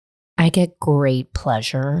I get great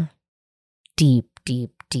pleasure, deep,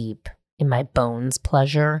 deep, deep in my bones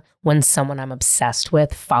pleasure when someone I'm obsessed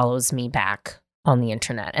with follows me back on the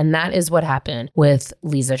internet. And that is what happened with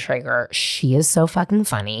Lisa Traeger. She is so fucking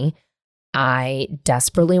funny. I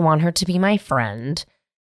desperately want her to be my friend.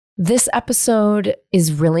 This episode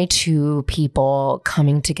is really two people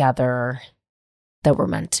coming together that were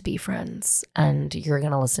meant to be friends, and you're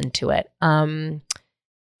going to listen to it.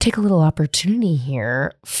 Take a little opportunity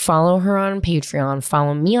here. Follow her on Patreon.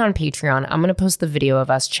 Follow me on Patreon. I'm going to post the video of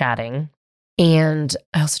us chatting. And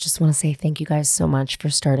I also just want to say thank you guys so much for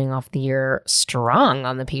starting off the year strong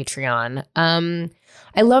on the Patreon.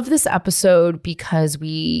 I love this episode because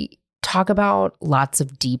we talk about lots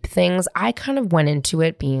of deep things. I kind of went into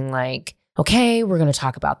it being like, okay, we're going to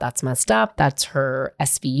talk about That's Messed Up. That's her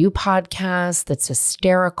SVU podcast. That's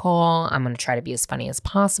hysterical. I'm going to try to be as funny as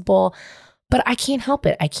possible. But I can't help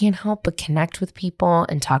it. I can't help but connect with people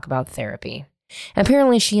and talk about therapy.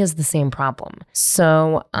 Apparently, she has the same problem.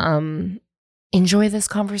 So enjoy this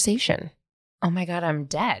conversation. Oh my God, I'm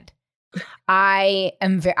dead.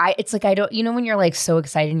 It's like I don't, when you're like so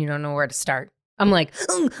excited and you don't know where to start. I'm like,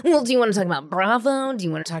 well, do you want to talk about Bravo? Do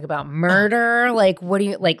you want to talk about murder? Like, what do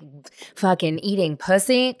you, like fucking eating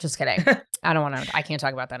pussy? Just kidding. I can't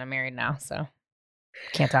talk about that. I'm married now, so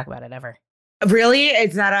can't talk about it ever. Really?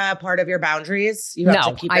 It's not a part of your boundaries? You have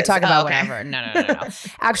to keep it. I talk about whatever. No.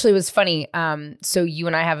 Actually, it was funny. So you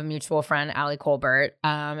and I have a mutual friend, Allie Colbert.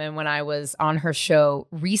 And when I was on her show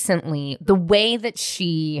recently, the way that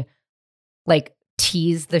she like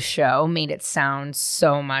teased the show made it sound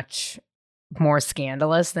so much more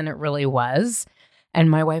scandalous than it really was.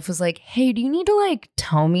 And my wife was like, hey, do you need to like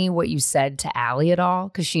tell me what you said to Allie at all?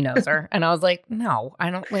 Because she knows her. And I was like, no,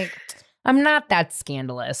 I don't like... I'm not that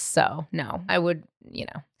scandalous, so no, I would,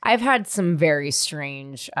 I've had some very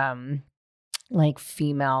strange, like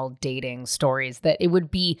female dating stories that it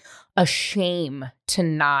would be a shame to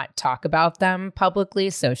not talk about them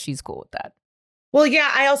publicly, so she's cool with that. Well,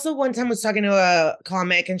 yeah, I also one time was talking to a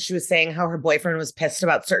comic and she was saying how her boyfriend was pissed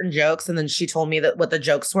about certain jokes, and then she told me that what the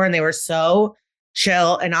jokes were, and they were so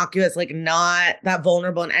chill, innocuous, like not that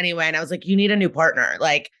vulnerable in any way, and I was like, you need a new partner.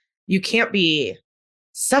 Like, you can't be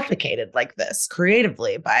suffocated like this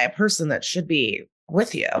creatively by a person that should be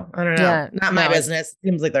with you. I don't know. Yeah, not my business.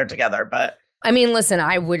 Seems like they're together, but I mean, listen,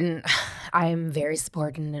 I'm very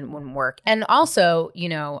supportive and it wouldn't work. And also,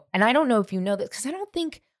 and I don't know if you know this, because I don't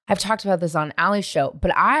think I've talked about this on Allie's show,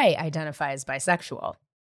 but I identify as bisexual.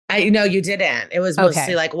 I know you didn't. It was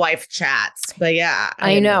mostly like wife chats, but yeah.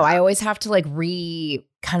 I know. I always have to like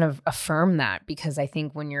kind of affirm that, because I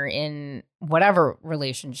think when you're in whatever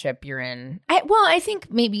relationship you're in, I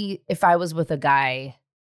think maybe if I was with a guy,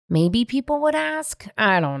 maybe people would ask.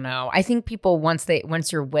 I don't know. I think people, once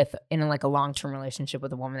you're in like a long-term relationship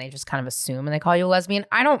with a woman, they just kind of assume and they call you a lesbian.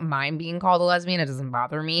 I don't mind being called a lesbian. It doesn't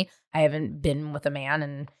bother me. I haven't been with a man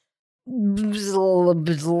in a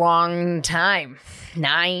long time.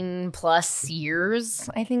 9+ years,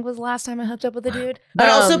 I think, was the last time I hooked up with a dude. But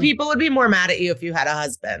also people would be more mad at you if you had a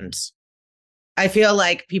husband. I feel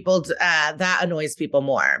like people, that annoys people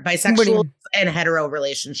more. Bisexual and hetero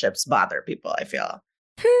relationships bother people, I feel.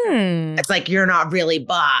 It's like, you're not really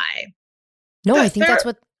bi. No, I think that's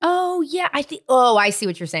what, I see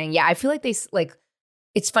what you're saying. Yeah, I feel like they, like,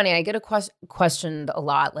 it's funny. I get questioned a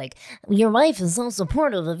lot, like, your wife is so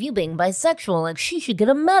supportive of you being bisexual. Like, she should get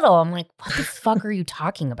a medal. I'm like, what the fuck are you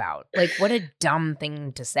talking about? Like, what a dumb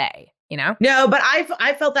thing to say, No, but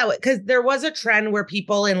I felt that way because there was a trend where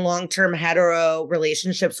people in long-term hetero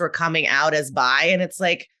relationships were coming out as bi. And it's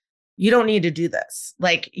like, you don't need to do this.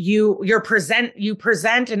 Like, you present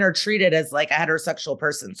and are treated as like a heterosexual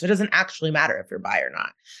person. So it doesn't actually matter if you're bi or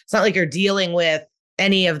not. It's not like you're dealing with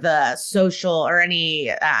any of the social or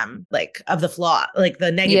any like of the flaw, like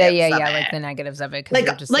the negatives. Yeah, like the negatives of it. Like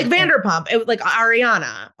Vanderpump, like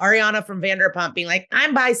Ariana from Vanderpump being like,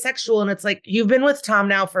 I'm bisexual, and it's like, you've been with Tom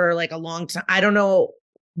now for like a long time. I don't know,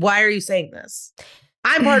 why are you saying this?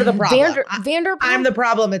 I'm part of the problem. Vanderpump. I'm the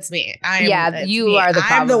problem. It's me. You are the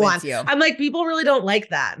problem. I'm the one. It's you. I'm like, people really don't like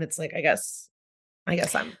that, and it's like, I guess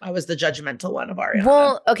I was the judgmental one of Ariana.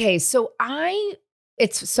 Well, okay, so I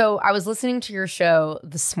was listening to your show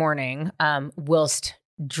this morning, whilst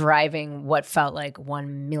driving what felt like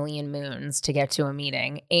 1 million moons to get to a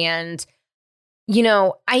meeting. And,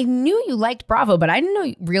 I knew you liked Bravo, but I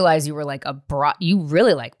didn't realize you were like you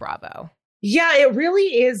really like Bravo. Yeah, it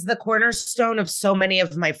really is the cornerstone of so many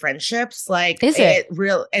of my friendships. Like, is it?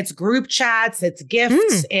 It's group chats, it's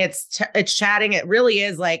gifts, it's chatting. It really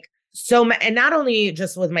is like and not only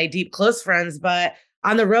just with my deep close friends, but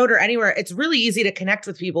on the road or anywhere, it's really easy to connect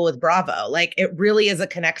with people with Bravo. Like it really is a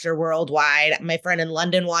connector worldwide. My friend in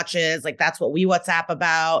London watches, like that's what we WhatsApp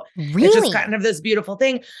about. Really? It's just kind of this beautiful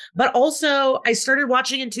thing. But also I started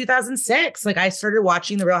watching in 2006. Like I started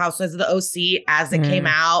watching The Real Housewives of the OC as it came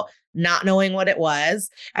out, not knowing what it was.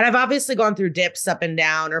 And I've obviously gone through dips up and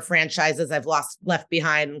down or franchises I've left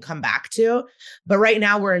behind and come back to. But right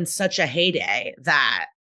now we're in such a heyday that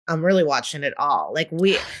I'm really watching it all. Like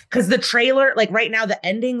because the trailer, like right now, the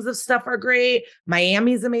endings of stuff are great.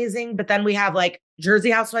 Miami's amazing. But then we have like Jersey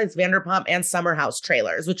Housewives, Vanderpump, and Summer House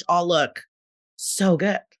trailers, which all look so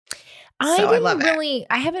good. I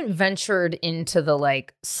haven't ventured into the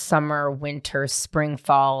like summer, winter, spring,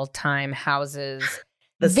 fall time houses.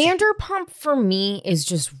 Vanderpump for me is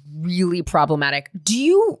just really problematic. Do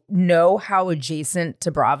you know how adjacent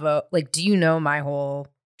to Bravo? Like, do you know my whole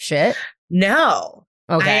shit? No.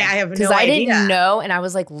 Okay. I have no idea. Because I didn't know. And I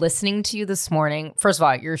was like listening to you this morning. First of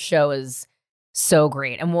all, your show is so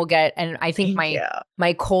great. And and I think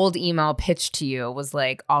my cold email pitch to you was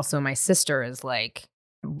like, also my sister is like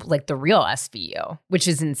the real SVU, which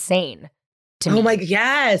is insane to me. Oh my,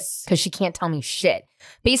 yes. Because she can't tell me shit.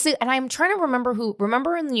 Basically, and I'm trying to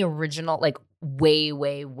remember in the original, like way,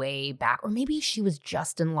 way, way back, or maybe she was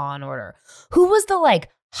just in Law and Order. Who was the like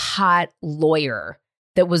hot lawyer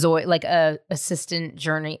that was like a assistant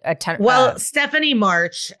Stephanie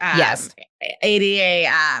March, yes,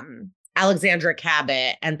 ADA, Alexandra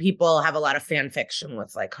Cabot, and people have a lot of fan fiction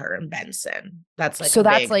with like her and Benson. That's like so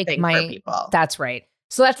that's like thing for people. That's right.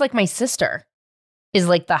 So that's like my sister is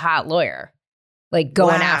like the hot lawyer, like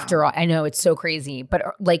going after all. I know it's so crazy, but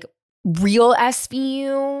like real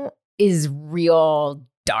SVU is real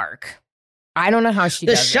dark. I don't know how she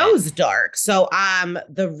does it. The show's dark. So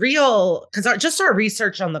because just our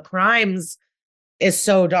research on the crimes is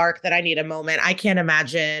so dark that I need a moment. I can't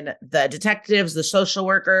imagine the detectives, the social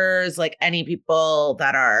workers, like any people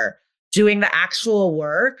that are doing the actual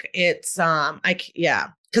work. It's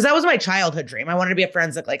because that was my childhood dream. I wanted to be a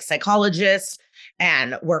forensic like psychologist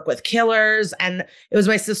and work with killers. And it was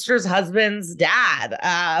my sister's husband's dad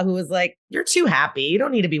who was like, you're too happy. You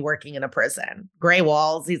don't need to be working in a prison. Gray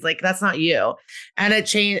walls. He's like, that's not you. And it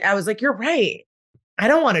changed. I was like, you're right. I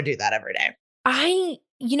don't want to do that every day. I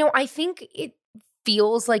think it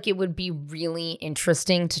feels like it would be really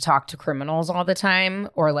interesting to talk to criminals all the time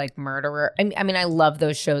or like murderer. I mean, I love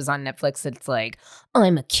those shows on Netflix. It's like,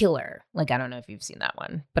 I'm a killer. Like, I don't know if you've seen that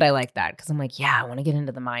one, but I like that because I'm like, yeah, I want to get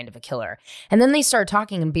into the mind of a killer. And then they start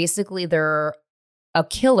talking and basically they're a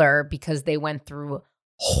killer because they went through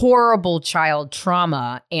horrible child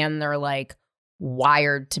trauma and they're like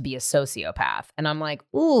wired to be a sociopath. And I'm like,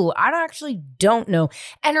 ooh, I don't know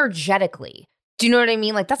energetically. Do you know what I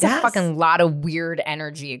mean? Like, that's a fucking lot of weird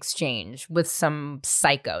energy exchange with some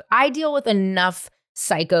psycho. I deal with enough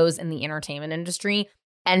psychos in the entertainment industry.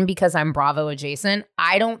 And because I'm Bravo adjacent,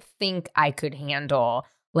 I don't think I could handle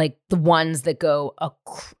like the ones that go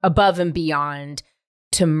above and beyond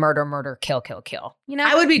to murder, kill. You know?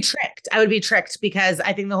 I would be tricked because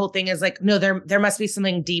I think the whole thing is like, no, there must be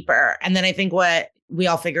something deeper. And then I think what we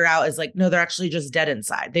all figure out is like, no, they're actually just dead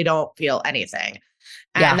inside. They don't feel anything.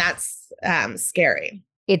 And that's scary.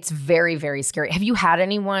 It's very, very scary. Have you had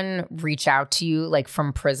anyone reach out to you like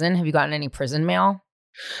from prison? Have you gotten any prison mail?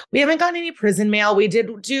 We haven't gotten any prison mail. We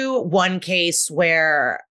did do one case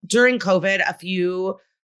where during COVID, a few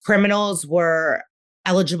criminals were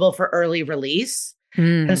eligible for early release.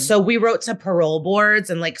 And so we wrote to parole boards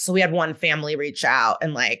and like, so we had one family reach out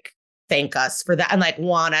and like thank us for that and like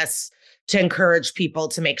want us to encourage people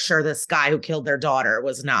to make sure this guy who killed their daughter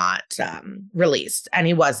was not released. And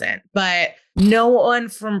he wasn't. But no one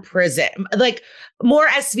from prison, like more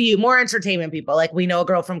SVU, more entertainment people. Like we know a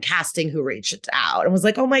girl from casting who reached out and was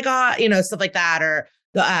like, oh my God, stuff like that. Or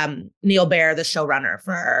the Neil Baer, the showrunner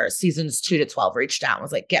for seasons 2 to 12 reached out and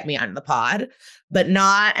was like, get me on the pod, but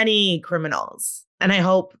not any criminals. And I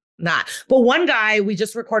hope not. But one guy, we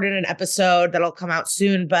just recorded an episode that'll come out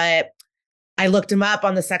soon, but I looked him up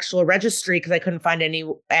on the sexual registry because I couldn't find any,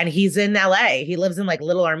 and he's in LA. He lives in like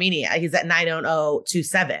Little Armenia. He's at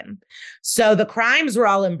 90027. So the crimes were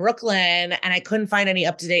all in Brooklyn and I couldn't find any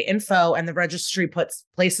up-to-date info. And the registry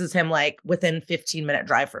places him like within 15-minute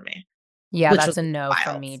drive from me. Yeah, that's a no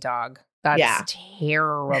from me, dog. That's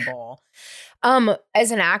terrible.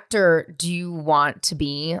 As an actor, do you want to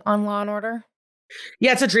be on Law and Order?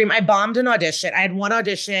 Yeah, it's a dream. I bombed an audition. I had one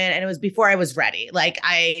audition and it was before I was ready. Like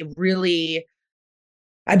I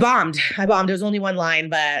bombed. It was only one line,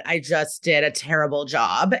 but I just did a terrible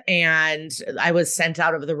job and I was sent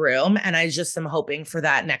out of the room and I just am hoping for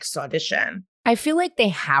that next audition. I feel like they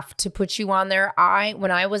have to put you on there.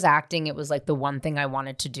 When I was acting, it was like the one thing I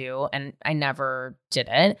wanted to do, and I never did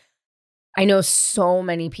it. I know so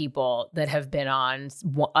many people that have been on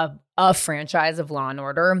a franchise of Law and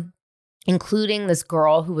Order, including this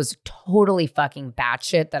girl who was totally fucking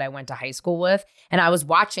batshit that I went to high school with. And I was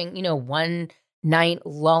watching, one night,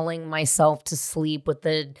 lulling myself to sleep with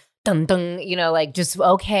the dun dun, like just,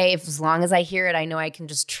 okay, if as long as I hear it, I know I can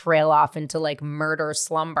just trail off into like murder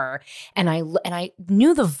slumber. And I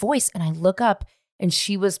knew the voice, and I look up and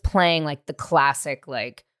she was playing like the classic,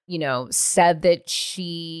 like, said that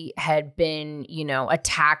she had been,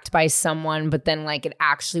 attacked by someone, but then like it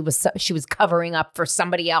actually was, she was covering up for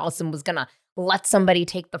somebody else and was going to let somebody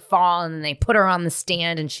take the fall. And then they put her on the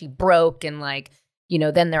stand and she broke. And like,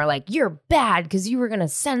 then they're like, you're bad because you were going to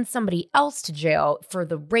send somebody else to jail for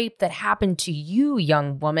the rape that happened to you,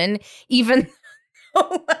 young woman. Even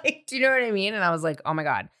though, like, do you know what I mean? And I was like, oh my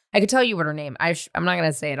God, I could tell you what her name. I'm not going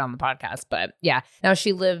to say it on the podcast, but yeah. Now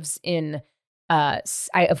she lives in, I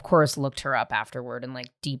of course looked her up afterward and like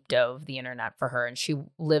deep dove the internet for her. And she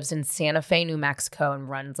lives in Santa Fe, New Mexico, and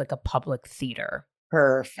runs like a public theater.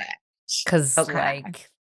 Perfect. Cause like,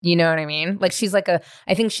 you know what I mean? Like she's like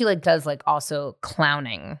I think she like does like also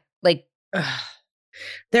clowning. Like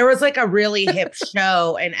there was like a really hip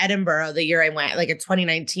show in Edinburgh the year I went, like in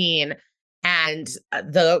 2019. And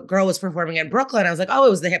the girl was performing in Brooklyn. I was like, oh, it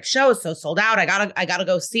was the hip show. So sold out. I gotta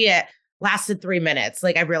go see it. Lasted 3 minutes.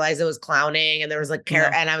 Like I realized it was clowning, and there was like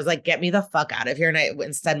and I was like, get me the fuck out of here. And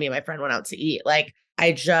instead me and my friend went out to eat. Like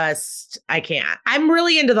I can't. I'm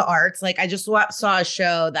really into the arts. Like I just saw a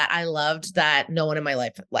show that I loved that no one in my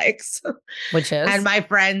life likes. Which is? And my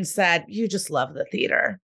friend said, you just love the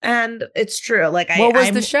theater. And it's true. Like what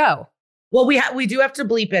was the show? Well, we do have to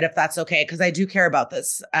bleep it if that's okay, because I do care about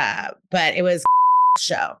this. But it was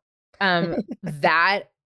show. That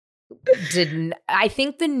didn't. I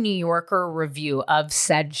think the New Yorker review of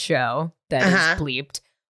said show that is bleeped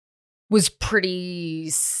was pretty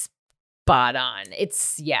spot on.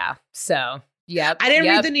 So yeah. I didn't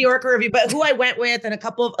read the New Yorker review, but who I went with and a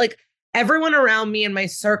couple of like everyone around me in my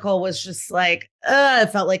circle was just like,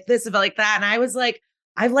 it felt like this, it felt like that. And I was like,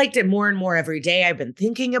 I've liked it more and more every day. I've been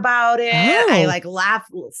thinking about it. Oh. I like laugh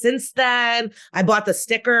since then. I bought the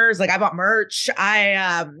stickers, like I bought merch.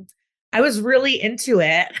 I was really into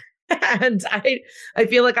it. And I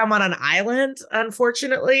feel like I'm on an island,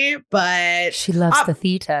 unfortunately, but she loves the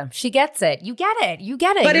theater. She gets it. You get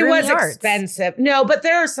it. But You're it was expensive. No, but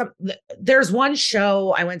there's one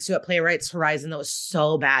show I went to at Playwrights Horizon that was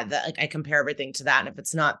so bad that like I compare everything to that. And if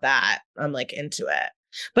it's not that, I'm like into it.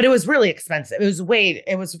 But it was really expensive. It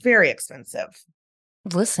was very expensive.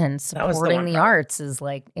 Listen, supporting the arts is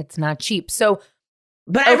like, it's not cheap. So,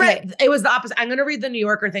 but I read, it was the opposite. I'm going to read the New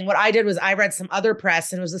Yorker thing. What I did was I read some other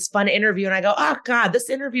press, and it was this fun interview. And I go, oh God, this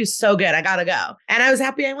interview is so good. I got to go. And I was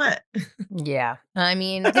happy I went. Yeah. I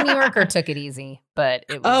mean, the New Yorker took it easy, but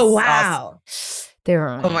it was. Oh, wow. They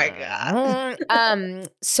were. Oh my God.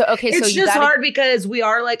 So, okay. It's just hard because we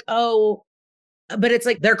are like, oh, but it's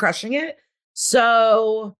like they're crushing it.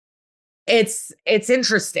 So it's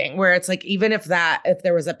interesting where it's like, even if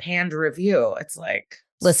there was a panned review, it's like,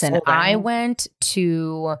 listen, I went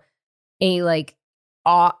to a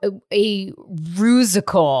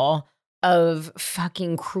rusical of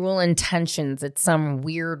fucking Cruel Intentions at some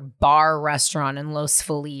weird bar restaurant in Los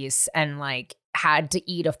Feliz and like had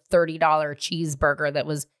to eat a $30 cheeseburger that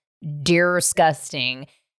was disgusting.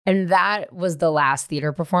 And that was the last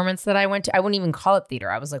theater performance that I went to. I wouldn't even call it theater.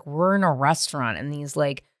 I was like, we're in a restaurant, and these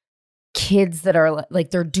like kids that are like,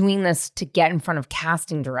 they're doing this to get in front of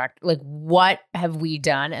casting direct. Like, what have we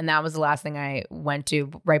done? And that was the last thing I went to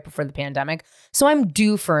right before the pandemic. So I'm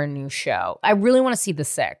due for a new show. I really want to see The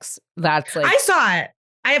Six. That's like, I saw it.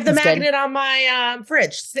 I have the magnet on my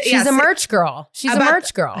fridge. She's a merch girl. She's a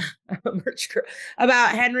merch girl. A merch girl.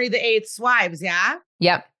 About Henry VIII's wives, yeah?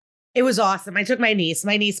 Yep. It was awesome. I took my niece.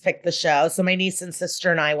 My niece picked the show. So my niece and sister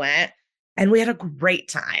and I went, and we had a great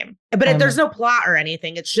time. But there's no plot or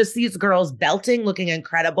anything. It's just these girls belting, looking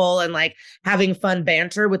incredible, and like having fun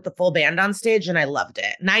banter with the full band on stage. And I loved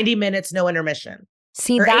it. 90 minutes, no intermission.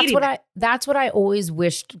 See, that's what I always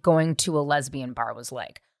wished going to a lesbian bar was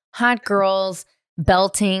like. Hot girls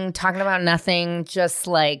belting, talking about nothing, just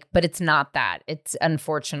like, but it's not that. It's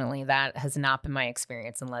unfortunately that has not been my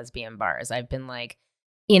experience in lesbian bars. I've been like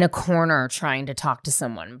in a corner trying to talk to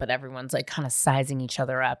someone, but everyone's like kind of sizing each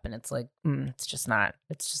other up, and it's like, it's just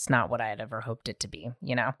not what I had ever hoped it to be,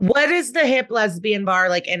 you know? What is the hip lesbian bar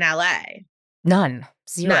like in LA? None.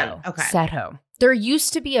 Zero. None. Okay. Seto. There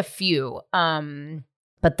used to be a few.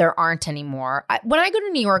 but there aren't anymore. When I go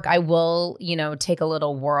to New York, I will, take a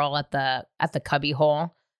little whirl at the cubby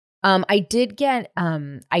hole. I did get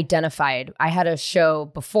identified. I had a show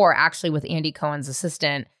before, actually, with Andy Cohen's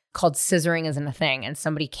assistant called Scissoring Isn't a Thing. And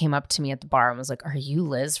somebody came up to me at the bar and was like, "Are you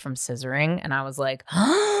Liz from Scissoring?" And I was like,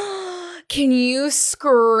 "Can you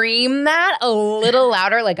scream that a little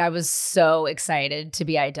louder?" Like, I was so excited to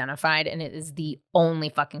be identified. And it is the only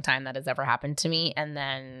fucking time that has ever happened to me. And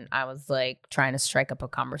then I was like trying to strike up a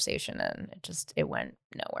conversation and it went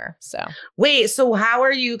nowhere. So wait, so how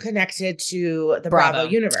are you connected to the Bravo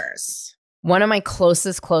universe? One of my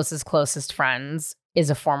closest friends is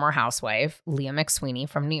a former housewife, Leah McSweeney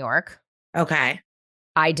from New York. Okay.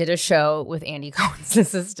 I did a show with Andy Cohen's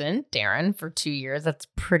assistant, Darren, for 2 years. That's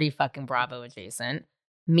pretty fucking Bravo adjacent.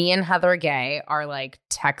 Me and Heather Gay are like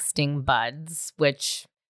texting buds, which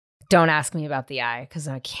don't ask me about the eye because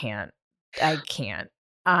I can't.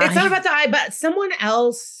 It's not about the eye, but someone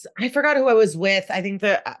else, I forgot who I was with. I think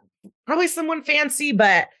probably someone fancy,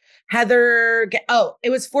 but it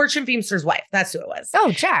was Fortune Feimster's wife. That's who it was.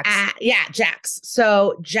 Oh, Jax. Yeah, Jax.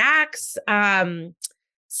 So Jax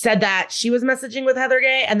said that she was messaging with Heather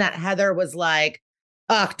Gay and that Heather was like,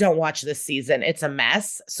 "Ugh, don't watch this season. It's a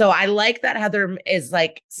mess." So I like that Heather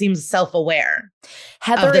seems self-aware.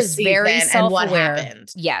 Heather is very self-aware. And what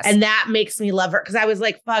happened. Yes. And that makes me love her because I was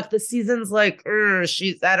like, fuck, the season's like,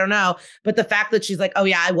 I don't know. But the fact that she's like, "Oh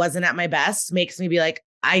yeah, I wasn't at my best," makes me be like,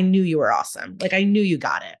 I knew you were awesome. Like, I knew you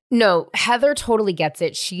got it. No, Heather totally gets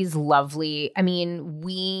it. She's lovely. I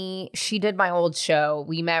mean, she did my old show.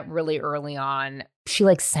 We met really early on. She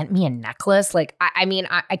sent me a necklace. Like,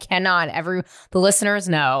 I cannot the listeners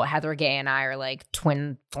know Heather Gay and I are like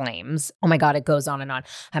twin flames. Oh my God, it goes on and on.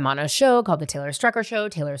 I'm on a show called The Taylor Strecker Show.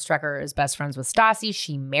 Taylor Strecker is best friends with Stassi.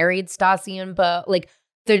 She married Stassi and Bo.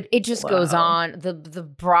 It just goes on. The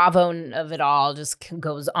Bravo of it all just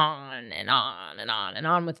goes on and on and on and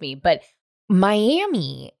on with me. But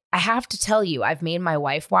Miami, I have to tell you, I've made my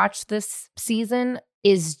wife watch this season,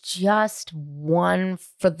 is just one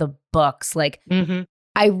for the books.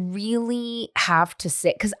 I really have to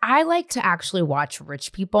say, because I like to actually watch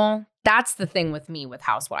rich people. That's the thing with me with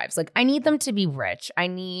Housewives. I need them to be rich. I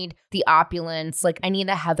need the opulence. I need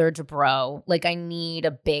a Heather Dubrow. I need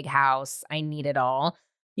a big house. I need it all.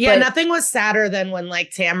 Yeah, nothing was sadder than when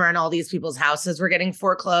Tamara and all these people's houses were getting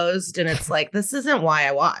foreclosed. And it's this isn't why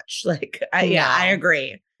I watch. I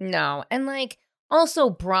agree. No. And also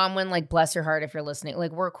Bronwyn, bless your heart if you're listening,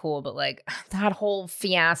 we're cool, but that whole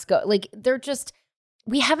fiasco,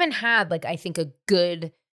 we haven't had I think a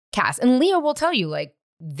good cast. And Leah will tell you,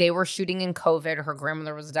 they were shooting in COVID. Her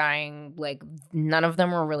grandmother was dying. None of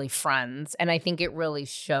them were really friends. And I think it really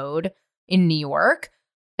showed in New York.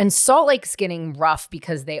 And Salt Lake's getting rough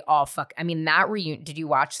because they all that reunion. Did you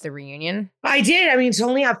watch the reunion? I did. To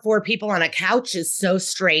only have 4 people on a couch is so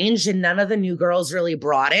strange. And none of the new girls really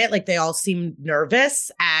brought it. They all seemed nervous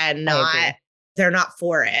and they're not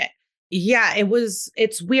for it. Yeah,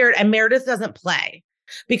 it's weird. And Meredith doesn't play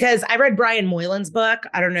because I read Brian Moylan's book.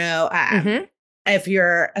 I don't know if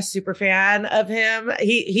you're a super fan of him.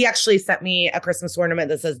 He actually sent me a Christmas ornament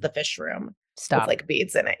that says The Fish Room. Stop. With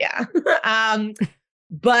beads in it. Yeah.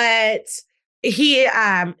 But he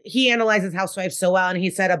analyzes Housewives so well. And he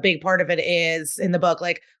said a big part of it is in the book,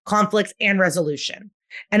 conflict and resolution.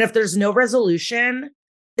 And if there's no resolution,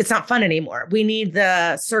 it's not fun anymore. We need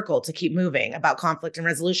the circle to keep moving about conflict and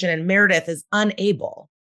resolution. And Meredith is unable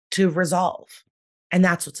to resolve. And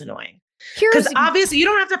that's what's annoying. Because obviously you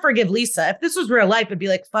don't have to forgive Lisa. If this was real life, it'd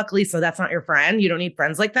be fuck Lisa. That's not your friend. You don't need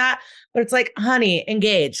friends like that. But it's honey,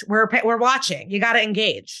 engage. We're watching. You got to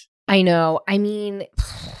engage. I know.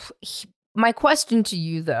 My question to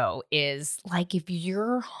you, though, is if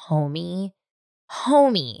you're homie,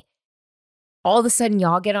 all of a sudden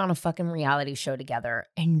y'all get on a fucking reality show together.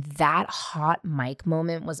 And that hot mic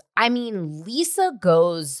moment was, Lisa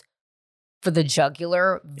goes for the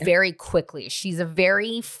jugular very quickly. She's a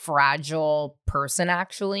very fragile person,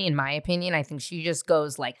 actually, in my opinion. I think she just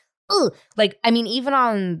goes ugh. Even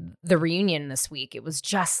on the reunion this week, it was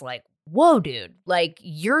just whoa, dude,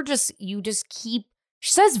 you just keep,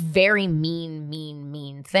 she says very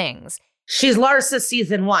mean things. She's Larsa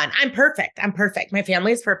season 1. I'm perfect. My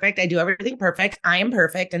family is perfect. I do everything perfect. I am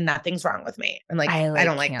perfect and nothing's wrong with me. And I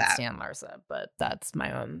don't like that. I can't stand Larsa, but that's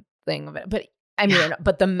my own thing of it. But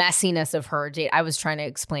but the messiness of her date, I was trying to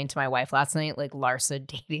explain to my wife last night, Larsa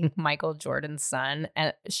dating Michael Jordan's son.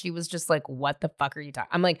 And she was just what the fuck are you talking?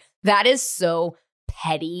 I'm that is so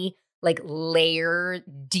petty. Layer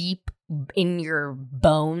deep in your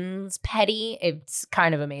bones petty. It's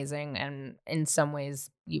kind of amazing. And in some ways,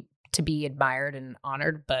 you to be admired and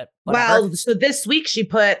honored, but whatever. Well, so this week she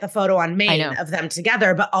put the photo on I Maine know. of them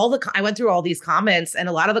together, but I went through all these comments and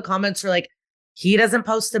a lot of the comments were like, he doesn't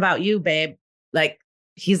post about you, babe. Like,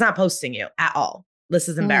 he's not posting you at all. This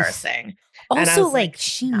is embarrassing. And I Also, was like,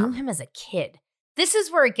 she no. knew him as a kid. This is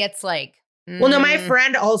where it gets like, Well, no, my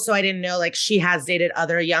friend also, I didn't know, like, she has dated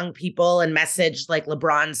other young people and messaged like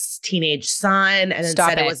LeBron's teenage son and then Stop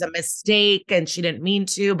said it. it was a mistake and she didn't mean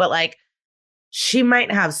to, but like, she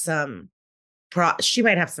might have some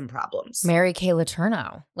problems. Mary Kay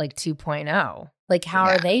Letourneau, like 2.0. Like, how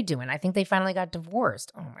are they doing? I think they finally got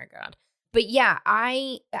divorced. Oh my God. But yeah,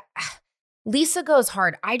 Lisa goes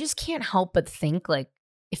hard. I just can't help but think, like,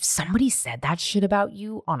 if somebody said that shit about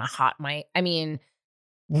you on a hot mic, I mean,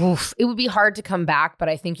 woof, it would be hard to come back, but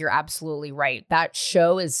I think you're absolutely right. That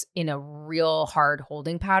show is in a real hard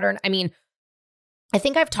holding pattern. I mean, I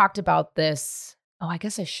think I've talked about this. Oh, I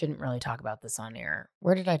guess I shouldn't really talk about this on air.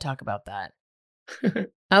 Where did I talk about that?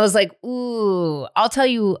 I was like, ooh, I'll tell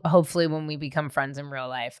you hopefully when we become friends in real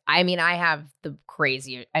life. I mean, I have the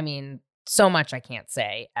crazy, so much I can't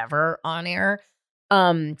say ever on air.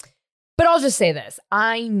 But I'll just say this.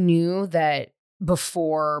 I knew that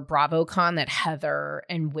before BravoCon that Heather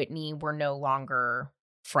and Whitney were no longer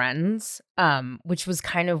friends, which was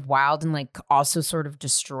kind of wild and like also sort of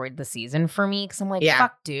destroyed the season for me. Cause I'm like,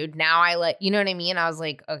 fuck, dude, now you know what I mean? I was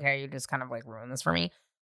like, okay, you just kind of like ruined this for me.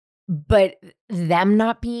 But them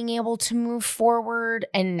not being able to move forward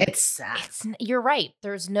and it's sad. You're right.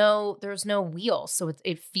 There's no wheel. So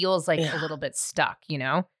it feels like a little bit stuck, you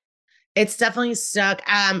know? It's definitely stuck.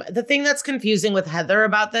 The thing that's confusing with Heather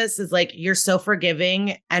about this is like, you're so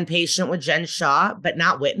forgiving and patient with Jen Shah, but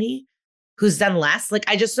not Whitney, who's done less. Like,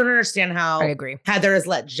 I just don't understand how I agree. Heather has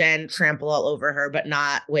let Jen trample all over her, but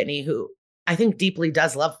not Whitney, who I think deeply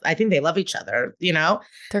does love. I think they love each other, you know?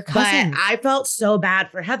 They're cousins. But I felt so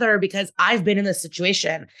bad for Heather because I've been in this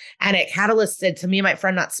situation and it catalysted to me and my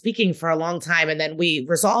friend not speaking for a long time. And then we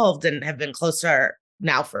resolved and have been closer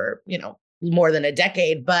now for, more than a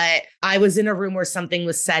decade. But I was in a room where something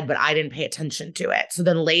was said, but I didn't pay attention to it. So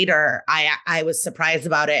then later I was surprised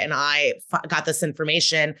about it and I got this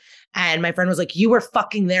information and my friend was like, you were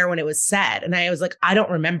fucking there when it was said. And I was like, I don't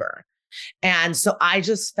remember. And so I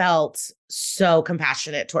just felt so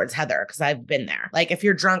compassionate towards Heather because I've been there. Like, if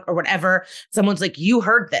you're drunk or whatever, someone's like, you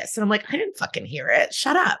heard this. And I'm like, I didn't fucking hear it.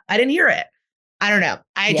 Shut up. I didn't hear it. I don't know.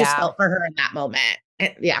 I just felt for her in that moment.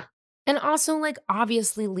 Yeah. And also, like,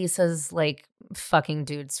 obviously Lisa's like fucking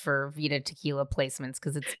dudes for Vita tequila placements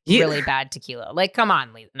because it's really bad tequila. Like, come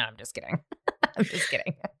on, Lisa. No, I'm just kidding. I'm just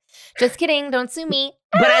kidding. Just kidding. Don't sue me.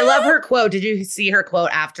 But I love her quote. Did you see her quote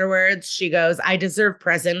afterwards? She goes, I deserve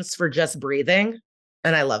presents for just breathing.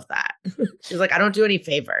 And I love that. She's like, I don't do any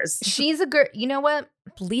favors. She's a girl. You know what?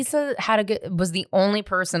 Lisa was the only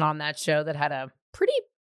person on that show that had a pretty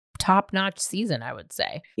top-notch season, I would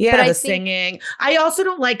say. Yeah, but singing. I also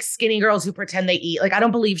don't like skinny girls who pretend they eat. Like, I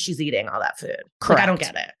don't believe she's eating all that food. Correct. Like, I don't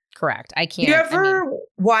get it. Correct. I can't. You ever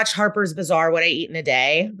watch Harper's Bazaar, What I Eat in a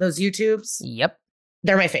Day? Those YouTubes? Yep.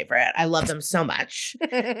 They're my favorite. I love them so much.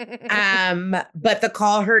 But the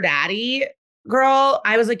Call Her Daddy girl,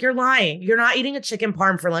 I was like, you're lying. You're not eating a chicken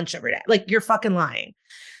parm for lunch every day. Like, you're fucking lying.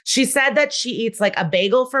 She said that she eats like a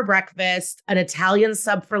bagel for breakfast, an Italian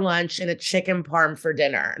sub for lunch, and a chicken parm for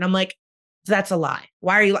dinner. And I'm like, that's a lie.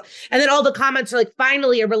 Why are you? And then all the comments are like,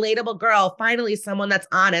 finally a relatable girl. Finally someone that's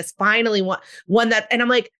honest. Finally one that, and I'm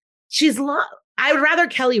like, I would rather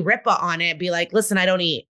Kelly Ripa on it be like, listen, I don't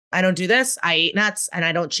eat. I don't do this. I eat nuts and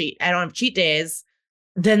I don't cheat. I don't have cheat days.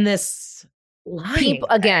 Than this lying.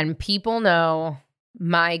 People know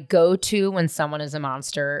my go-to when someone is a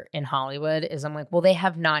monster in Hollywood is I'm like, well, they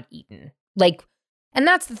have not eaten. Like, and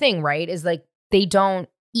that's the thing, right? Is like, they don't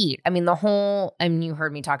eat. I mean, you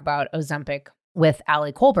heard me talk about Ozempic with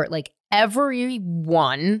Ali Colbert. Like,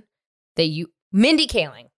 everyone Mindy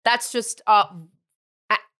Kaling, that's just,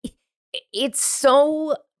 it's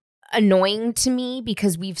so annoying to me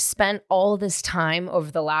because we've spent all this time over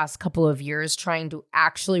the last couple of years trying to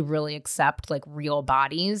actually really accept like real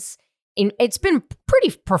bodies. It's been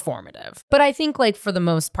pretty performative, but I think like for the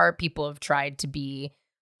most part, people have tried to be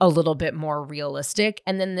a little bit more realistic.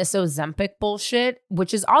 And then this Ozempic bullshit,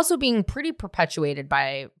 which is also being pretty perpetuated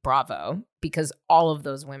by Bravo because all of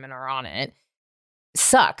those women are on it,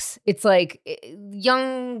 sucks. It's like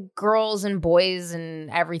young girls and boys and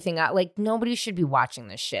everything. Like, nobody should be watching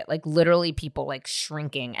this shit. Like, literally people like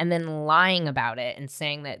shrinking and then lying about it and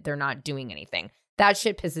saying that they're not doing anything. That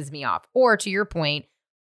shit pisses me off. Or to your point,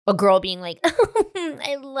 a girl being like,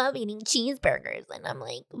 I love eating cheeseburgers and I'm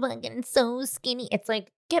like fucking so skinny. It's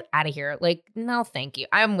like, get out of here. Like, no, thank you.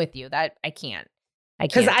 I'm with you. That I can't. I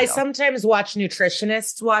Because can't I deal. sometimes watch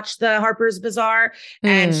nutritionists watch the Harper's Bazaar.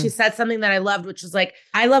 And she said something that I loved, which was like,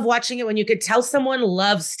 I love watching it when you could tell someone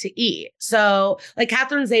loves to eat. So like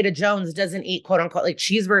Catherine Zeta-Jones doesn't eat quote unquote like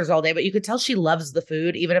cheeseburgers all day, but you could tell she loves the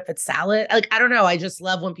food, even if it's salad. Like, I don't know. I just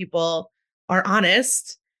love when people are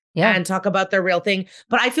honest and talk about their real thing.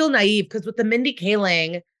 But I feel naive because with the Mindy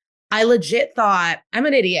Kaling, I legit thought I'm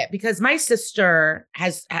an idiot because my sister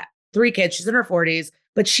has 3 kids. She's in her 40s.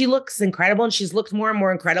 But she looks incredible and she's looked more and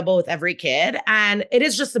more incredible with every kid. And it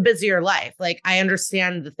is just a busier life. Like, I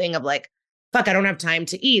understand the thing of like, fuck, I don't have time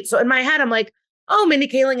to eat. So in my head, I'm like, oh, Mindy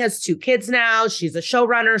Kaling has 2 kids now. She's a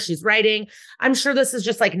showrunner. She's writing. I'm sure this is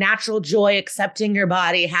just like natural joy, accepting your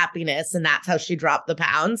body, happiness. And that's how she dropped the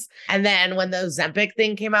pounds. And then when the Ozempic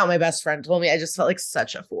thing came out, my best friend told me, I just felt like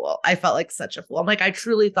such a fool. I felt like such a fool. I'm like, I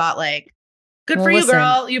truly thought like, good for you,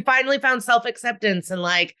 girl. You finally found self-acceptance and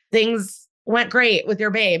like things went great with your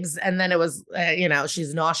babes. And then it was,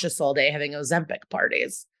 she's nauseous all day having Ozempic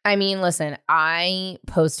parties. I mean, listen, I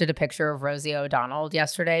posted a picture of Rosie O'Donnell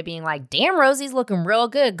yesterday being like, damn, Rosie's looking real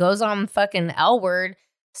good. Goes on fucking L Word,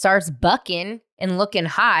 starts bucking and looking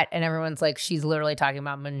hot. And everyone's like, she's literally talking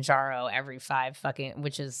about Mounjaro every 5 fucking,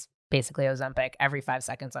 which is basically Ozempic, every 5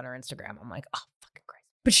 seconds on her Instagram. I'm like, oh, fucking Christ.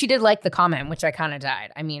 But she did like the comment, which I kind of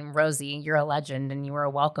died. I mean, Rosie, you're a legend and you are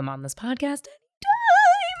welcome on this podcast.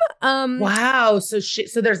 Wow. So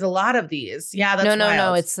there's a lot of these. Yeah. That's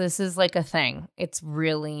no. This is like a thing. It's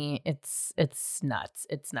really, it's nuts.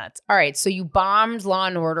 It's nuts. All right. So you bombed Law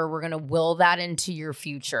and Order. We're going to will that into your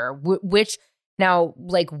future, which now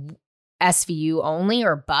like SVU only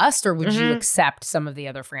or bust, or would you accept some of the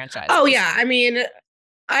other franchises? Oh yeah. I mean,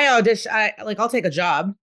 I'll take a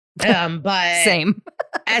job. But same.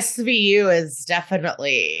 SVU is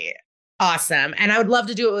definitely awesome. And I would love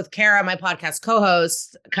to do it with Kara, my podcast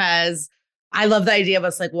co-host, because I love the idea of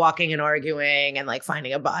us like walking and arguing and like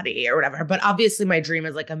finding a body or whatever. But obviously my dream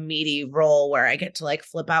is like a meaty role where I get to like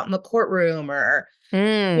flip out in the courtroom or,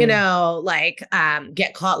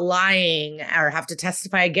 get caught lying or have to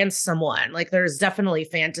testify against someone. Like there's definitely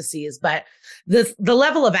fantasies, but the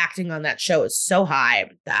level of acting on that show is so high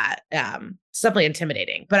that it's definitely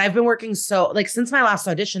intimidating. But I've been working since my last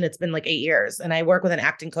audition, it's been like 8 years and I work with an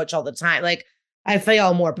acting coach all the time. Like I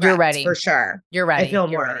feel more prepped. You're ready. For sure. You're ready. I feel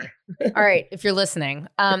You're more. Ready. All right. If you're listening,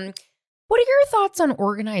 what are your thoughts on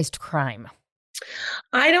organized crime?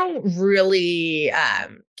 I don't really,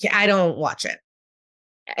 I don't watch it.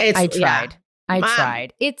 I tried.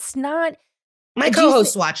 It's not. My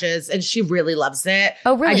co-host watches and she really loves it.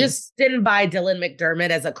 Oh, really? I just didn't buy Dylan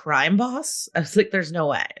McDermott as a crime boss. I was like, there's no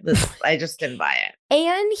way. I just didn't buy it.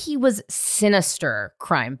 And he was sinister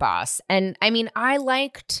crime boss. And I mean, I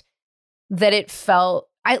liked that it felt,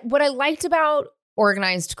 what I liked about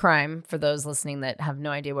organized crime, for those listening that have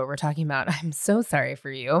no idea what we're talking about, I'm so sorry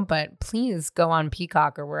for you, but please go on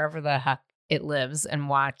Peacock or wherever the heck it lives and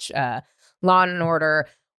watch Law and Order,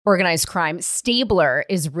 Organized Crime. Stabler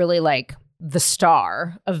is really like the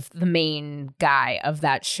star of the main guy of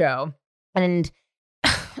that show. And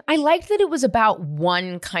I liked that it was about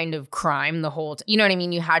one kind of crime the whole you know what I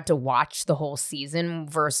mean? You had to watch the whole season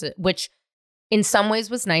versus, which in some ways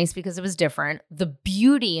was nice because it was different. The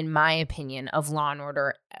beauty, in my opinion, of Law and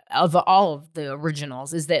Order, of all of the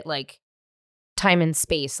originals, is that like time and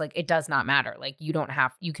space, like it does not matter. Like you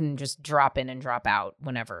can just drop in and drop out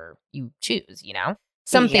whenever you choose, you know?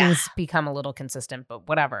 Some things become a little consistent, but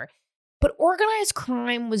whatever. But organized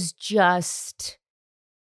crime was just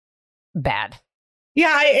bad.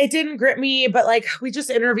 Yeah, it didn't grip me, but like we just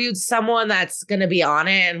interviewed someone that's going to be on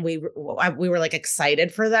it and we were like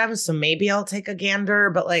excited for them. So maybe I'll take a gander,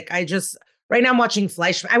 but like right now I'm watching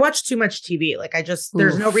Fleischman. I watch too much TV. Like there's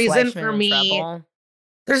no reason for me.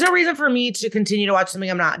 There's no reason for me to continue to watch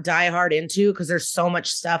something I'm not diehard into because there's so much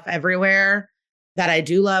stuff everywhere that I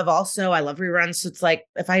do love. Also, I love reruns. So it's like,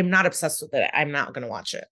 if I'm not obsessed with it, I'm not going to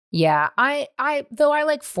watch it. Yeah, I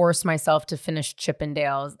like force myself to finish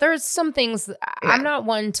Chippendales. There's some things I'm not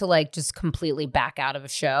one to like just completely back out of a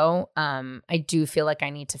show. I do feel like I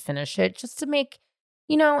need to finish it just to make,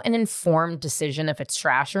 an informed decision if it's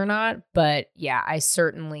trash or not. But yeah, I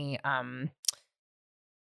certainly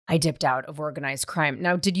I dipped out of organized crime.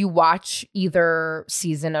 Now, did you watch either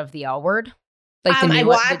season of The L Word? Like the new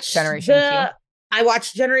the Generation Q? I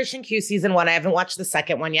watched Generation Q season 1. I haven't watched the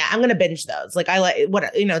second one yet. I'm going to binge those. Like I like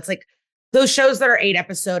it's like those shows that are 8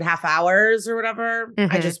 episode half hours or whatever.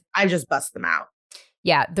 Mm-hmm. I just bust them out.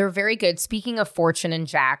 Yeah, they're very good. Speaking of Fortune and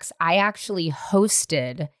Jax, I actually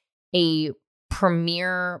hosted a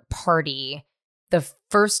premiere party the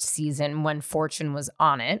first season when Fortune was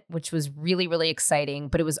on it, which was really, really exciting,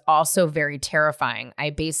 but it was also very terrifying.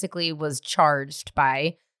 I basically was charged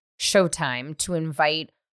by Showtime to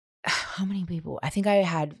invite how many people? I think I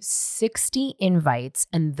had 60 invites,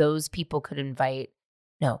 and those people could invite,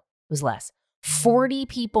 no, it was less. 40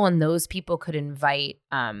 people, and those people could invite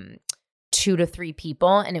 2 to 3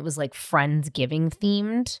 people, and it was like Friendsgiving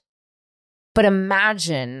themed. But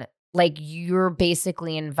imagine, like, you're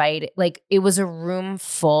basically invited, like, it was a room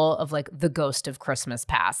full of like the ghost of Christmas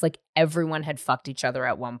past. Like, everyone had fucked each other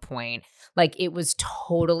at one point. Like, it was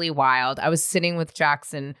totally wild. I was sitting with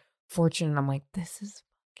Jackson Fortune, and I'm like, this is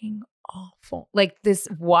fucking awful. Like, this,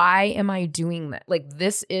 why am I doing that? Like,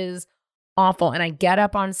 this is awful. And I get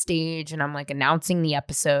up on stage and I'm like announcing the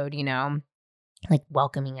episode, you know, like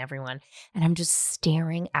welcoming everyone. And I'm just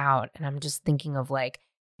staring out and I'm just thinking of like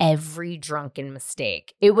every drunken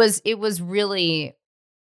mistake. It was really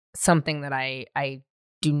something that I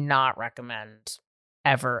do not recommend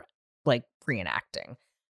ever like reenacting.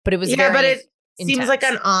 But it was very but it intense. Seems like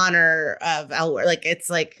an honor of L. Like, it's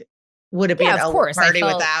like, would it be an L party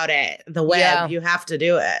without it? The web, you have to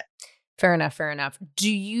do it. Fair enough.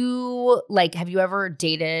 Do you, like, have you ever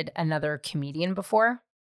dated another comedian before?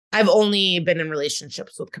 I've only been in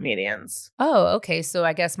relationships with comedians. Oh, okay. So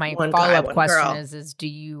I guess my follow-up question is do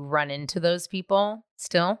you run into those people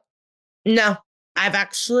still? No, I've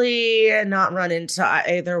actually not run into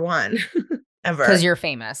either one ever. Because you're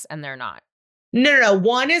famous and they're not. No.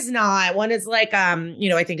 One is not. One is like, you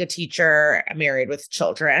know, I think a teacher married with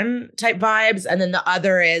children type vibes. And then the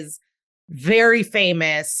other is very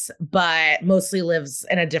famous, but mostly lives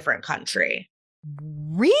in a different country.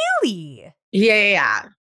 Really? Yeah.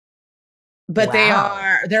 But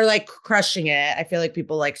wow. They're like crushing it. I feel like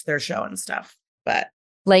people liked their show and stuff. But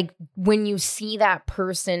like when you see that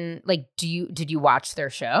person, like, did you watch their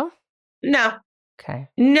show? No. Okay.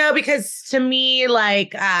 No, because to me,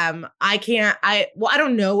 like, I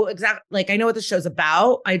don't know exactly, like, I know what the show's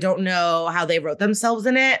about. I don't know how they wrote themselves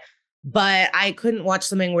in it, but I couldn't watch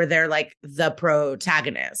something where they're like the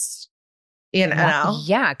protagonist, you know?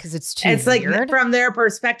 Yeah, because it's weird. Like from their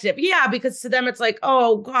perspective. Yeah, because to them it's like,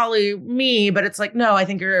 oh, golly, me. But it's like, no, I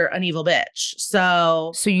think you're an evil bitch.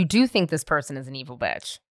 So you do think this person is an evil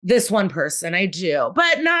bitch? This one person, I do,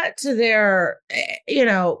 but not to their, you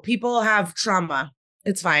know, people have trauma.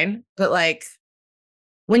 It's fine. But like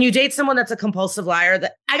when you date someone that's a compulsive liar,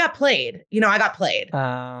 that I got played,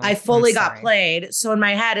 I fully got played. So in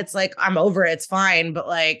my head, it's like, I'm over it. It's fine. But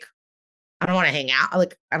like, I don't want to hang out.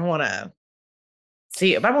 Like, I don't want to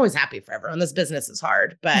see it. But I'm always happy for everyone. This business is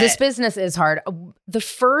hard. But this business is hard. The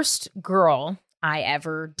first girl I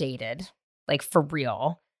ever dated, like for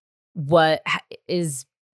real, is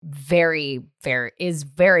very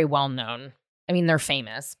well known. I mean, they're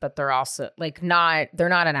famous, but they're also like they're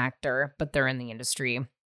not an actor, but they're in the industry.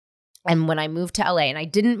 And when I moved to LA, and I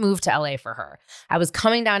didn't move to LA for her, I was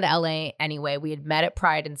coming down to LA anyway. We had met at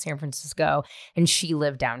Pride in San Francisco, and she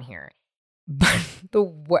lived down here. But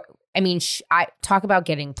I talk about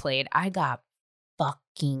getting played. I got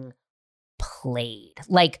fucking played.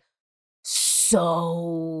 Like,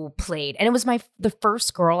 so played. And it was the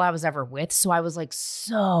first girl I was ever with. So I was like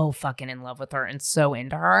so fucking in love with her and so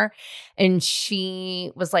into her. And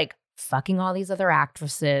she was like fucking all these other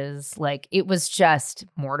actresses. Like, it was just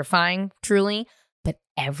mortifying, truly. But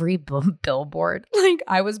every billboard, like,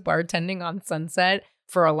 I was bartending on Sunset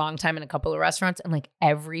for a long time in a couple of restaurants. And like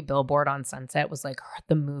every billboard on Sunset was like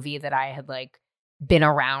the movie that I had like been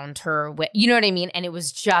around her with, you know what I mean? And it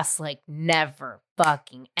was just like never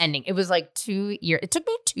fucking ending. It was like 2 years. It took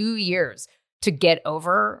me 2 years to get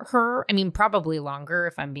over her. I mean, probably longer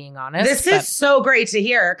if I'm being honest. This is so great to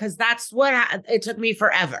hear because that's what it took me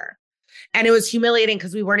forever. And it was humiliating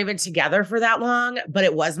because we weren't even together for that long, but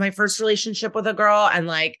it was my first relationship with a girl. And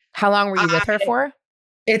like, how long were you with her for?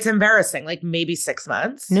 It's embarrassing. Like maybe 6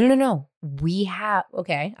 months. No.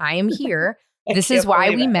 I am here. This is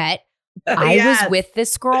why we met. I was with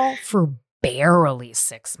this girl for barely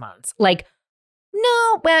 6 months. Like,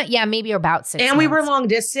 no, well, yeah, maybe about 6 months. And we were long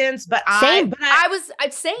distance, but same.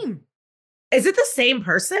 Same. Is it the same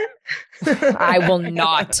person? I will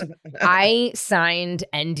not. I signed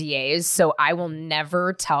NDAs, so I will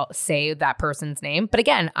never say that person's name. But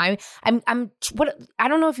again, I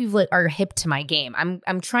don't know if you are hip to my game.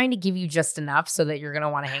 I'm trying to give you just enough so that you're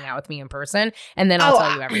gonna want to hang out with me in person, and then I'll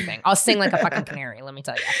tell you everything. I'll sing like a fucking canary. Let me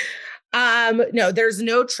tell you. No, there's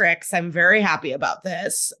no tricks. I'm very happy about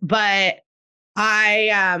this, but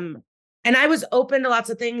and I was open to lots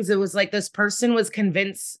of things. It was like this person was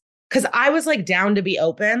convinced. Because I was like down to be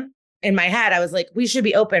open. in my head, I was like, we should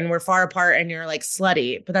be open. We're far apart and you're like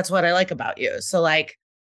slutty, but that's what I like about you. So like,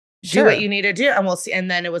 do what you need to do and we'll see. And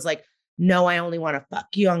then it was like, no, I only want to fuck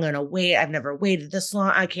you. I'm going to wait. I've never waited this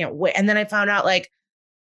long. I can't wait. And then I found out like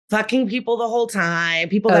fucking people the whole time,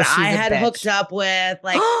 people that I had hooked up with,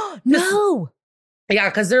 like, no. Yeah,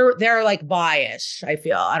 because they're like bi-ish, I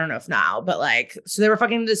feel. I don't know if now, but like, so they were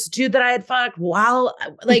fucking this dude that I had fucked while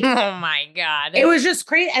like, oh my God. It was just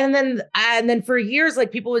crazy. And then for years,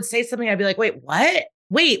 like people would say something, I'd be like, wait, what?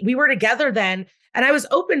 Wait, we were together then. And I was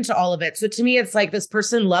open to all of it. So to me, it's like this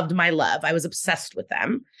person loved my love. I was obsessed with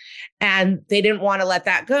them and they didn't want to let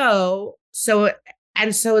that go. So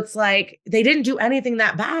it's like, they didn't do anything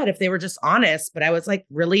that bad if they were just honest, but I was like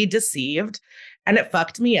really deceived and it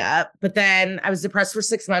fucked me up. But then I was depressed for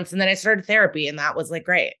 6 months and then I started therapy and that was like,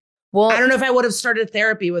 great. Well, I don't know if I would have started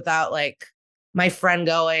therapy without like my friend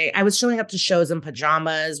going. I was showing up to shows in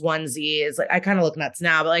pajamas, onesies. Like I kind of look nuts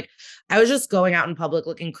now, but like I was just going out in public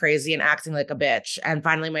looking crazy and acting like a bitch. And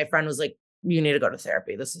finally my friend was like, you need to go to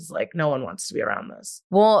therapy. This is like, no one wants to be around this.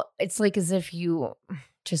 Well, it's like as if you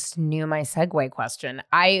just knew my segue question.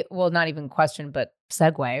 Not even question, but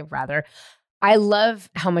segue rather. I love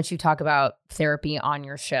how much you talk about therapy on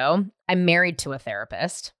your show. I'm married to a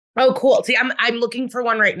therapist. Oh, cool. See, I'm looking for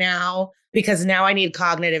one right now because now I need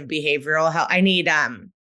cognitive behavioral help. I need,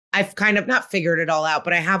 I've kind of not figured it all out,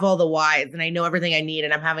 but I have all the whys and I know everything I need.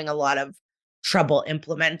 And I'm having a lot of trouble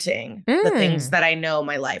implementing the things that I know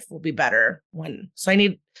my life will be better when. So I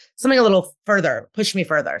need something a little further, push me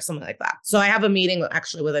further, something like that. So I have a meeting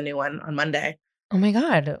actually with a new one on Monday. Oh my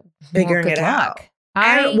God. Figuring it out.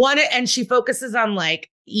 And she focuses on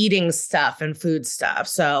like eating stuff and food stuff.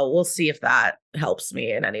 So we'll see if that helps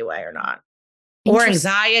me in any way or not. Or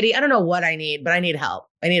anxiety. I don't know what I need, but I need help.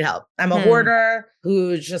 I'm a hoarder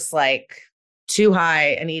who's just like too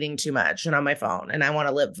high and eating too much and on my phone. And I want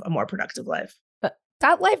to live a more productive life. But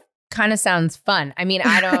that life kind of sounds fun. I mean,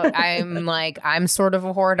 I'm sort of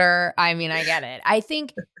a hoarder. I mean, I get it. I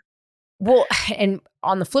think, well, and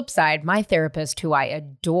on the flip side, my therapist who I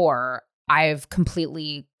adore, I've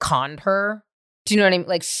completely conned her. Do you know what I mean?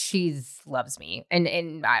 Like loves me.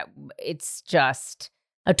 And it's just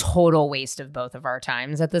a total waste of both of our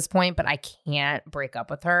times at this point, but I can't break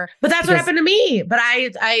up with her. But that's what happened to me. But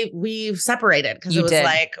we've separated because it was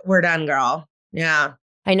like, we're done, girl. Yeah.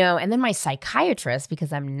 I know. And then my psychiatrist,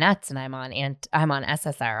 because I'm nuts and I'm on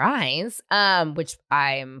SSRIs, which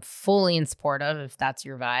I'm fully in support of if that's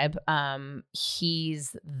your vibe.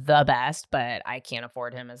 He's the best, but I can't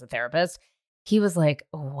afford him as a therapist. He was like,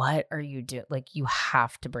 what are you doing? Like, you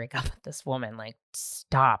have to break up with this woman. Like,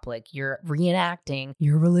 stop. Like, you're reenacting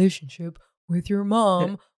your relationship with your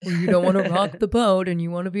mom where you don't want to rock the boat and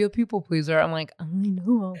you want to be a people pleaser. I'm like, I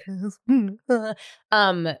know all this.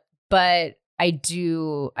 But I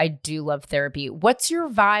do love therapy. What's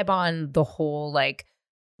your vibe on the whole, like,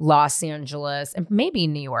 Los Angeles and maybe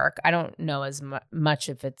New York? I don't know as much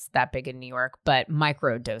if it's that big in New York, but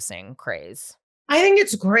microdosing craze. I think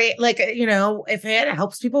it's great. Like, you know, if it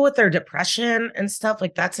helps people with their depression and stuff,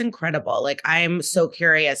 like that's incredible. Like, I'm so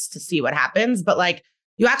curious to see what happens, but like,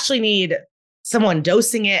 you actually need someone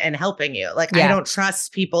dosing it and helping you. Like, I don't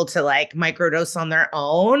trust people to like microdose on their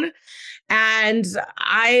own. And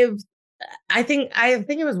I think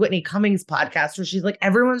it was Whitney Cummings' podcast where she's like,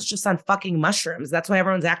 everyone's just on fucking mushrooms. That's why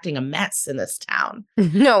everyone's acting a mess in this town.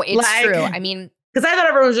 No, it's true. I mean, because I thought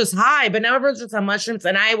everyone was just high, but now everyone's just on mushrooms.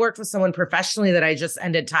 And I worked with someone professionally that I just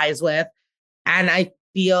ended ties with. And I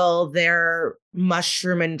feel their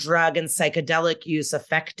mushroom and drug and psychedelic use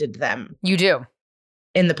affected them. You do.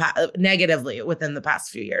 In the past, negatively within the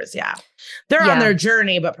past few years. Yeah. They're on their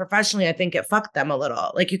journey, but professionally, I think it fucked them a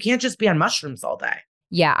little. Like, you can't just be on mushrooms all day.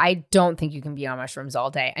 Yeah, I don't think you can be on mushrooms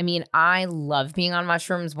all day. I mean, I love being on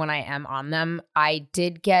mushrooms when I am on them. I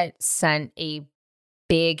did get sent a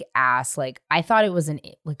big ass, like, I thought it was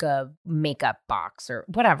like a makeup box or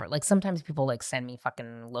whatever. Like, sometimes people like send me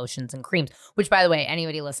fucking lotions and creams, which, by the way,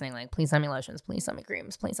 anybody listening, like, please send me lotions, please send me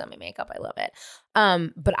creams, please send me makeup. I love it.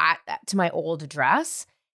 But to my old address,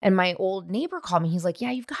 and my old neighbor called me. He's like, yeah,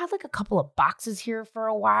 you've got like a couple of boxes here for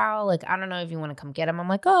a while. Like, I don't know if you want to come get them. I'm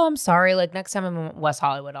like, oh, I'm sorry. Like, next time I'm in West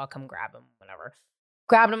Hollywood, I'll come grab them, whatever.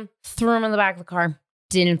 Grabbed them, threw them in the back of the car.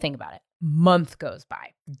 Didn't think about it. Month goes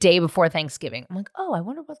by. Day before Thanksgiving. I'm like, oh, I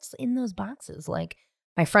wonder what's in those boxes. Like,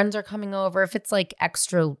 my friends are coming over. If it's like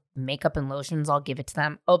extra makeup and lotions, I'll give it to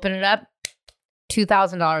them. Open it up.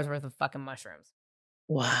 $2,000 worth of fucking mushrooms.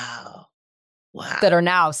 Wow. That are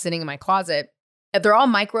now sitting in my closet. They're all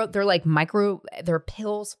they're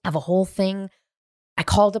pills. I have a whole thing. I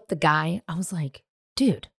called up the guy. I was like,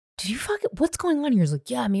 dude, what's going on here? He's like,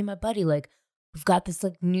 yeah, me and my buddy, like, we've got this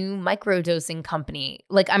like new microdosing company.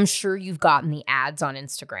 Like, I'm sure you've gotten the ads on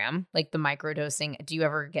Instagram, like the microdosing. Do you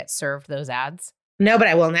ever get served those ads? No, but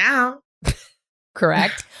I will now.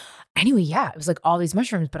 Correct. Anyway, yeah, it was like all these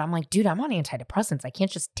mushrooms, but I'm like, dude, I'm on antidepressants. I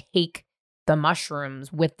can't just take the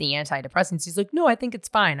mushrooms with the antidepressants. He's like, no, I think it's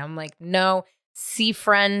fine. I'm like, no, see,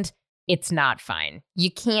 friend, it's not fine. You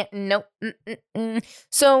can't, no.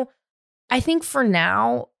 So I think for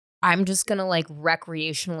now, I'm just going to like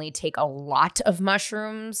recreationally take a lot of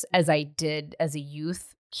mushrooms as I did as a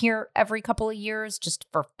youth here every couple of years just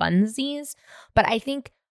for funsies. But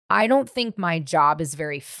I don't think my job is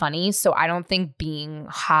very funny. So I don't think being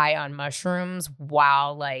high on mushrooms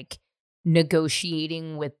while like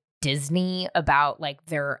negotiating with Disney about like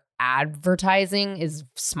their advertising is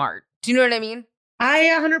smart. Do you know what I mean? I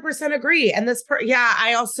 100% agree. And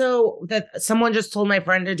I also, that someone just told my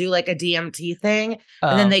friend to do like a DMT thing.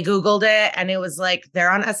 And then they Googled it and it was like,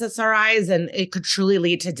 they're on SSRIs and it could truly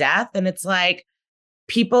lead to death. And it's like,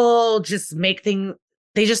 people just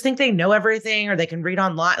they just think they know everything or they can read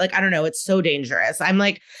online. Like, I don't know. It's so dangerous. I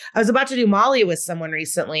was about to do Molly with someone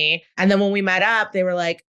recently. And then when we met up, they were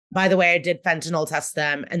like, by the way, I did fentanyl test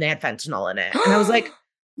them and they had fentanyl in it. And I was like,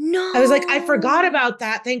 no, I was like, I forgot about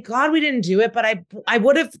that. Thank God we didn't do it, but I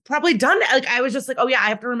would have probably done it. Like, I was just like, oh yeah, I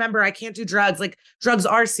have to remember I can't do drugs. Like, drugs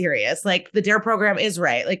are serious. Like, the DARE program is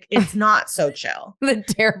right. Like, it's not so chill. The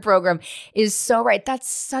DARE program is so right. That's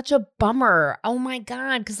such a bummer. Oh my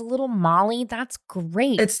God. Because a little Molly, that's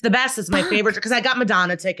great. It's the best. It's my favorite because I got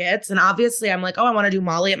Madonna tickets. And obviously I'm like, oh, I want to do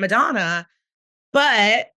Molly at Madonna.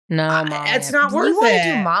 But no, Molly, it's not worth it. You want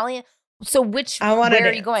to do Molly? So where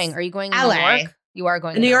are you going? Are you going to LA? New York? You are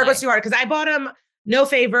going to New York. LA. Was too hard because I bought them no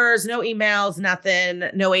favors, no emails, nothing,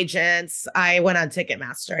 no agents. I went on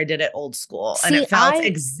Ticketmaster. I did it old school and it felt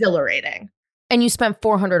exhilarating. And you spent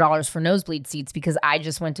 $400 for nosebleed seats because I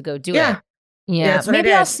just went to go do it. Yeah.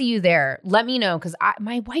 Maybe I'll see you there. Let me know because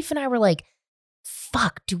my wife and I were like,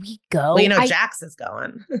 fuck, do we go? Well, Jax is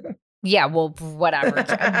going. Yeah, well, whatever.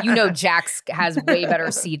 Jax has way better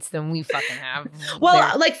seats than we fucking have.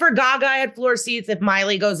 Well, like for Gaga, I had floor seats. If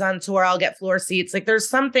Miley goes on tour, I'll get floor seats. Like there's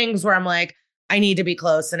some things where I'm like, I need to be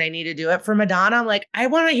close and I need to do it. For Madonna, I'm like, I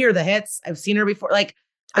want to hear the hits. I've seen her before. Like,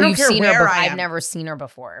 I don't care where I am. I've never seen her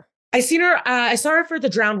before. I saw her for the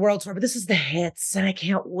Drowned World Tour, but this is the hits and I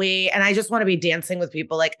can't wait. And I just want to be dancing with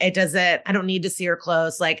people. Like I don't need to see her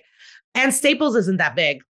close. Like, and Staples isn't that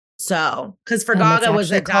big. So, because for Gaga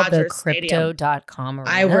was at Dodger Stadium. Crypto.com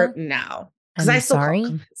arena? No. Because I still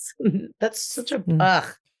sorry. That's such a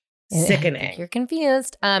sickening. You're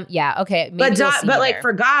confused. Yeah, okay. But like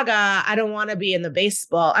for Gaga, I don't want to be in the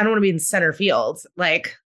baseball. I don't want to be in center field.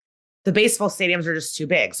 Like the baseball stadiums are just too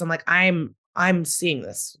big. So I'm like, I'm seeing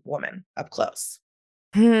this woman up close.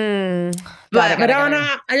 But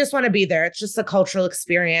Madonna, I just want to be there. It's just a cultural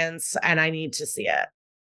experience and I need to see it.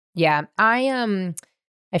 Yeah,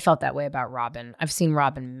 I felt that way about Robin. I've seen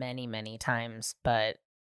Robin many, many times, but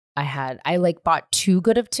I like bought too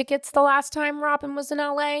good of tickets the last time Robin was in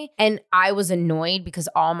LA. And I was annoyed because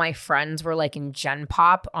all my friends were like in Gen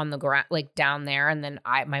Pop on the ground, like down there. And then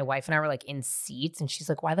my wife and I were like in seats and she's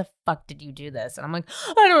like, why the fuck did you do this? And I'm like,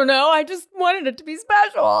 I don't know. I just wanted it to be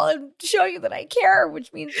special and show you that I care,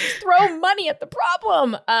 which means just throw money at the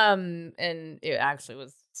problem. And it actually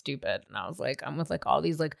was stupid. And I was like, I'm with like all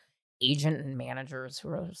these like agent and managers who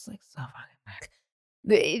are just like so fucking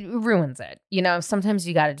it ruins it. Sometimes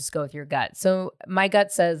you got to just go with your gut. So my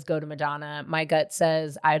gut says go to Madonna. My gut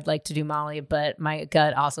says I'd like to do Molly, but my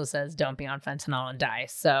gut also says don't be on fentanyl and die.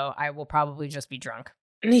 So I will probably just be drunk.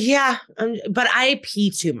 Yeah, but I pee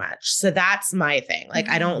too much. So that's my thing. Like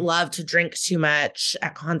I don't love to drink too much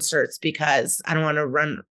at concerts because I don't want to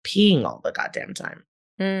run peeing all the goddamn time.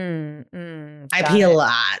 I pee a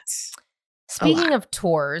lot. Speaking of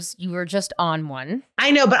tours, you were just on one.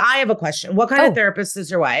 I know, but I have a question. What kind of therapist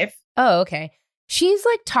is your wife? Oh, okay. She's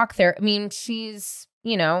like talk therapy. I mean, she's,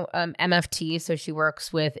 MFT. So she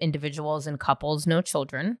works with individuals and couples, no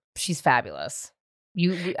children. She's fabulous.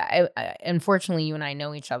 Unfortunately, you and I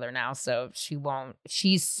know each other now. So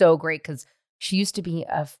she's so great because she used to be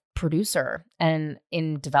a producer and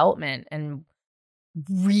in development and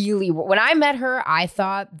really, when I met her, I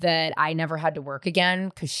thought that I never had to work again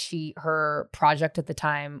because her project at the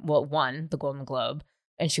time, won the Golden Globe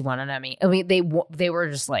and she won an Emmy. I mean, they were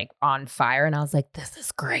just like on fire and I was like, this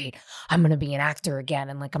is great. I'm going to be an actor again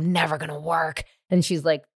and like, I'm never going to work. And she's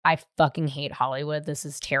like, I fucking hate Hollywood. This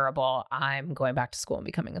is terrible. I'm going back to school and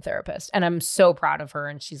becoming a therapist. And I'm so proud of her.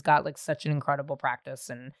 And she's got like such an incredible practice.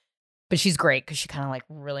 But she's great because she kind of like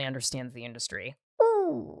really understands the industry.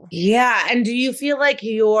 Ooh. Yeah. And do you feel like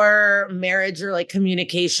your marriage or like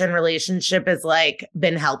communication relationship has like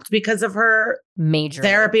been helped because of her Major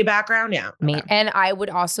therapy background? Yeah. Okay. And I would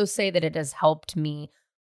also say that it has helped me.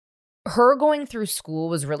 Her going through school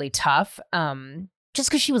was really tough. Just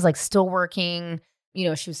because she was like still working, you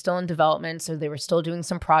know, she was still in development. So they were still doing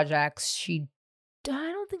some projects. I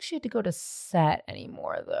don't think she had to go to set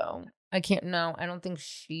anymore though. I don't think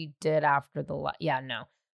she did after no.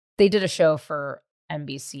 They did a show for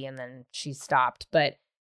NBC and then she stopped. But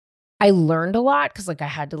I learned a lot because like I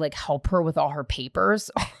had to like help her with all her papers,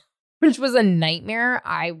 which was a nightmare.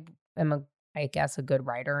 I am I guess a good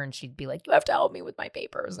writer, and she'd be like, "You have to help me with my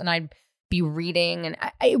papers," and I'd be reading, and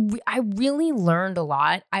I really learned a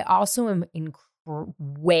lot. I also am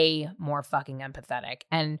way more fucking empathetic,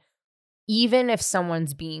 and even if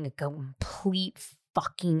someone's being a complete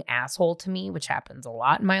fucking asshole to me, which happens a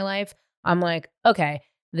lot in my life, I'm like, okay,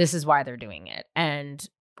 this is why they're doing it, and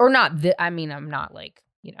or not. I mean, I'm not like,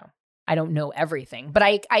 you know, I don't know everything, but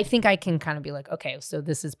I think I can kind of be like, okay, so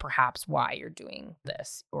this is perhaps why you're doing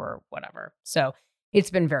this or whatever. So it's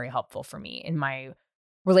been very helpful for me in my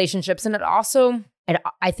relationships. And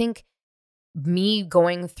I think me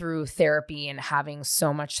going through therapy and having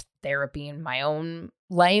so much therapy in my own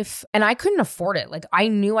life, and I couldn't afford it. Like I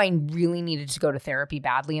knew I really needed to go to therapy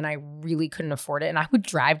badly and I really couldn't afford it. And I would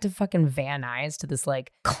drive to fucking Van Nuys to this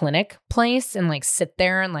like clinic place and like sit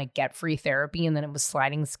there and like get free therapy. And then it was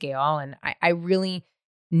sliding scale. And I really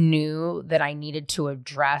knew that I needed to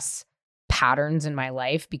address patterns in my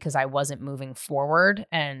life because I wasn't moving forward.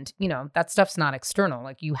 And, you know, that stuff's not external.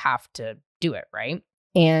 Like you have to do it, right?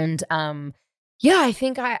 And yeah, I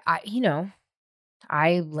think I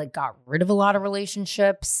like got rid of a lot of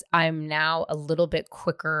relationships. I'm now a little bit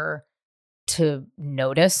quicker to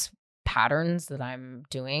notice patterns that I'm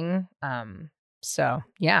doing. So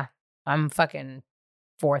yeah, I'm fucking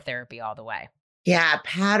for therapy all the way. Yeah,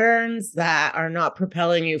 patterns that are not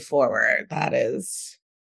propelling you forward. That's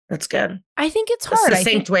good. I think it's hard. A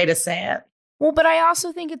succinct way to say it. Well, but I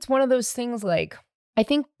also think it's one of those things like, I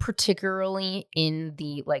think particularly in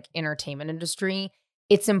the like entertainment industry,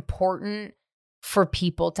 it's important for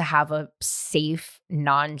people to have a safe,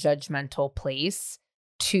 non-judgmental place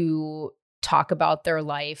to talk about their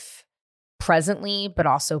life presently, but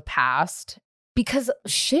also past. Because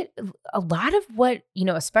shit, a lot of what, you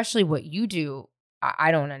know, especially what you do,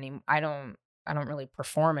 I don't really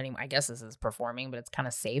perform anymore. I guess this is performing, but it's kind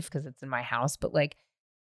of safe because it's in my house. But like,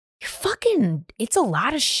 it's a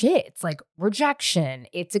lot of shit. It's like rejection,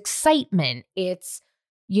 it's excitement, it's,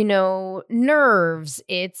 you know, nerves,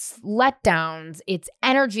 it's letdowns, it's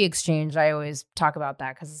energy exchange. I always talk about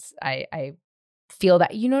that because I feel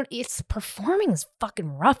that, you know, it's performing is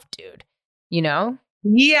fucking rough, dude, you know?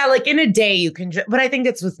 Yeah, like in a day you can, but I think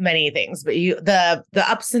it's with many things, but the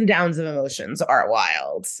ups and downs of emotions are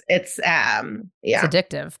wild. It's, yeah. It's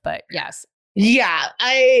addictive, but yes. Yeah,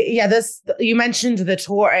 you mentioned the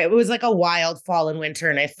tour. It was like a wild fall and winter,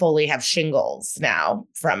 and I fully have shingles now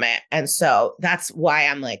from it. And so that's why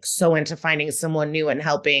I'm like so into finding someone new and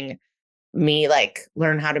helping me like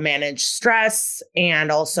learn how to manage stress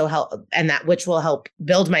and also help, and that which will help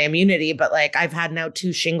build my immunity. But like I've had now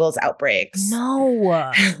 2 shingles outbreaks.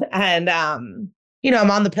 No. And you know,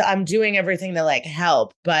 I'm doing everything to like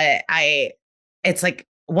help, but it's like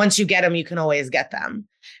once you get them, you can always get them.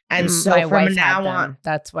 And so from now on,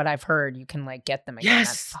 that's what I've heard. You can like get them again.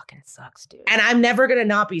 Yes. That fucking sucks, dude. And I'm never going to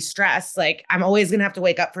not be stressed. Like I'm always going to have to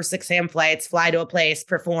wake up for 6 a.m. flights, fly to a place,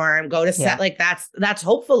 perform, go to set. Yeah. Like that's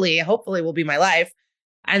hopefully will be my life.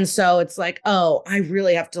 And so it's like, oh, I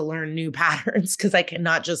really have to learn new patterns because I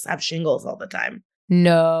cannot just have shingles all the time.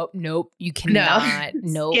 Nope. You cannot.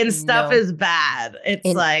 No. Skin stuff is bad. It's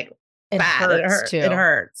like bad. It hurts too. It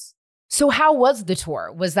hurts. So how was the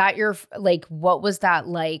tour? Was that what was that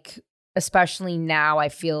like? Especially now, I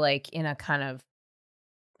feel like in a kind of,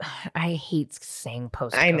 I hate saying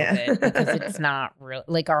post-COVID because it's not real.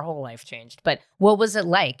 Like our whole life changed. But what was it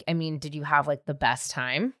like? I mean, did you have like the best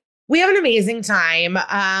time? We have an amazing time.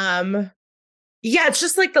 Yeah, it's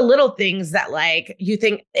just like the little things that like you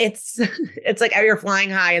think it's like you're flying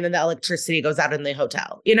high and then the electricity goes out in the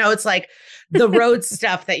hotel. You know, it's like the road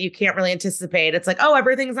stuff that you can't really anticipate. It's like, oh,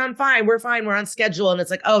 everything's on fine. We're on schedule. And it's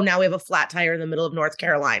like, oh, now we have a flat tire in the middle of North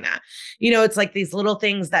Carolina. You know, it's like these little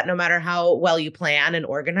things that no matter how well you plan and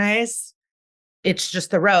organize, it's just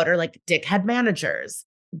the road. Or like dickhead managers,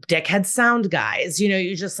 dickhead sound guys, you know,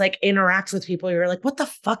 you just like interact with people. You're like, what the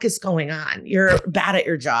fuck is going on? You're bad at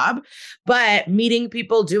your job, but meeting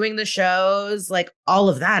people, doing the shows, like all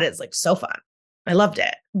of that is like so fun. I loved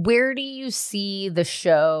it. Where do you see the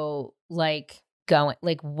show like going?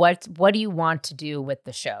 Like, what do you want to do with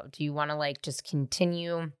the show? Do you want to like just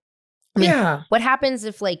continue? I mean, Yeah. what happens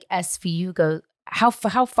if like SVU goes? How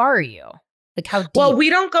far are you? Like how deep? Well, we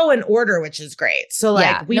don't go in order, which is great. So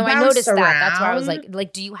like we I bounce noticed around. that. That's why I was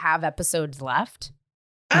like, do you have episodes left?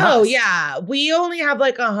 Oh Must. yeah, we only have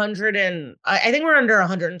like 100 and I think we're under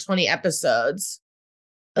 120 episodes.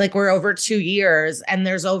 Like we're over 2 years, and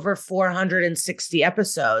there's over 460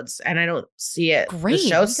 episodes, and I don't see it. Great. The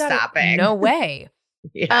show stopping. No way.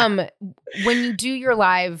 Yeah. When you do your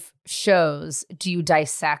live shows, do you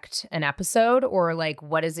dissect an episode, or like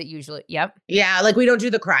what is it usually? Yep. Yeah, like we don't do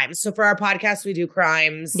the crimes. So for our podcast, we do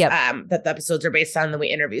crimes that the episodes are based on, and then we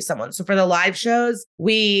interview someone. So for the live shows,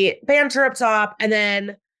 we banter up top, and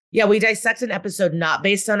then we dissect an episode not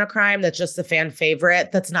based on a crime that's just a fan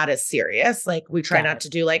favorite that's not as serious. Like we try not to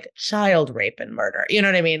do like child rape and murder. You know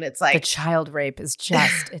what I mean? It's like the child rape is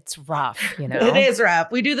just it's rough, you know. It is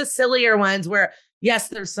rough. We do the sillier ones where yes,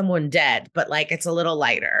 there's someone dead, but like it's a little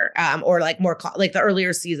lighter, or like more like the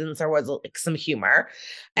earlier seasons there was like some humor.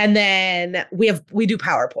 And then we do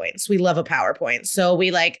PowerPoints. We love a PowerPoint. So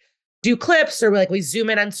we like do clips, or like we zoom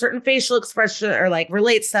in on certain facial expression or like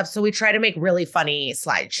relate stuff. So we try to make really funny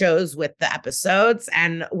slideshows with the episodes,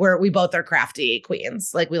 and we both are crafty queens.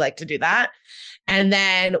 Like we like to do that. And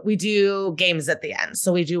then we do games at the end.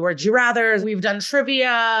 So we do Would You Rather. We've done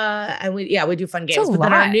trivia, and we do fun games.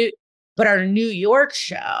 But our New York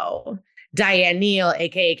show, Diane Neal,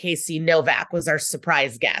 aka Casey Novak, was our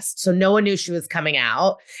surprise guest. So no one knew she was coming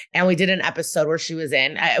out. And we did an episode where she was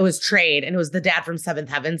in. It was Trade, and it was the dad from Seventh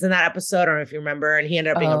Heavens in that episode. I don't know if you remember. And he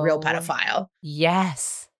ended up being a real pedophile.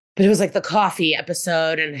 Yes. But it was like the coffee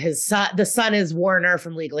episode, and his son, the son is Warner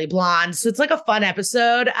from Legally Blonde. So it's like a fun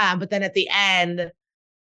episode. But then at the end,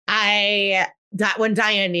 when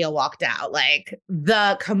Diane Neal walked out, like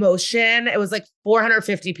the commotion, it was like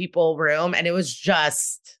 450 people room, and it was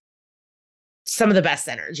just some of the best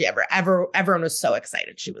energy ever. Everyone was so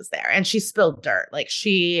excited she was there, and she spilled dirt. Like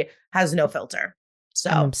she has no filter. So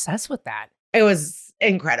I'm obsessed with that. It was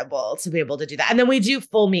incredible to be able to do that. And then we do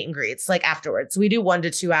full meet and greets like afterwards. We do 1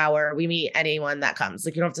 to 2 hour. We meet anyone that comes.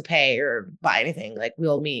 Like you don't have to pay or buy anything. Like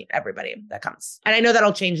we'll meet everybody that comes. And I know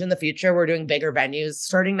that'll change in the future. We're doing bigger venues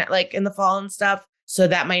starting like in the fall and stuff. So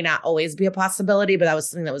that might not always be a possibility, but that was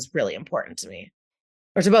something that was really important to me,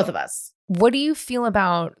 or to both of us. What do you feel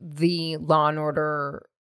about the Law and Order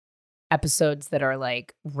episodes that are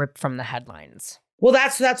like ripped from the headlines? Well,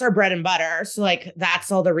 that's our bread and butter. So like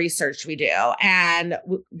that's all the research we do. And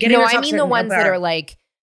I mean the ones that are like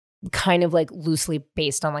kind of like loosely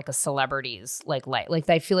based on like a celebrity's like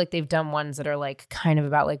I feel like they've done ones that are like kind of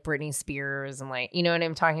about like Britney Spears and like, you know what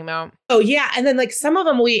I'm talking about? Oh yeah. And then like some of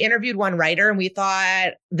them, we interviewed one writer and we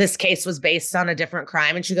thought this case was based on a different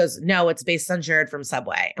crime. And she goes, no, it's based on Jared from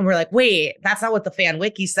Subway. And we're like, wait, that's not what the fan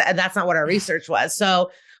wiki said. That's not what our research was.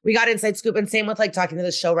 So we got inside scoop. And same with like talking to the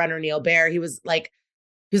showrunner, Neil Baer. He was like,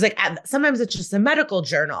 sometimes it's just a medical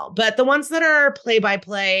journal, but the ones that are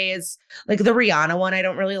play-by-plays, like the Rihanna one, I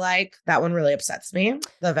don't really like. That one really upsets me.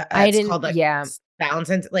 It's called like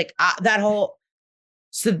Valentine's, like that whole.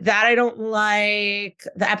 So that I don't like.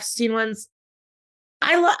 The Epstein ones,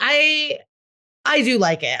 I do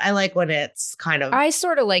like it. I like when it's kind of. I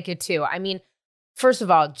sort of like it too. I mean, first of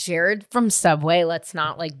all, Jared from Subway, let's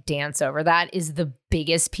not like dance over that, is the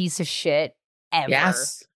biggest piece of shit ever.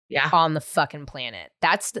 Yes. Yeah. On the fucking planet.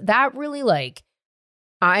 That really like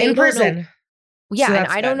in prison. Yeah, so and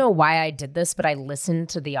I don't know why I did this, but I listened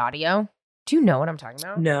to the audio. Do you know what I'm talking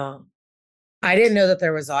about? No. I didn't know that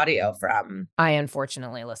there was audio from. I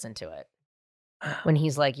unfortunately listened to it. When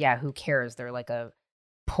he's like, yeah, who cares? They're like a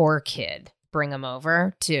poor kid. Bring them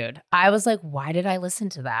over. Dude, I was like, why did I listen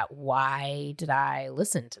to that? Why did I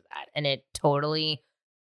listen to that? And it totally,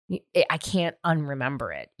 I can't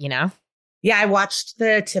unremember it, you know? Yeah, I watched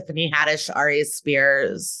the Tiffany Haddish, Ari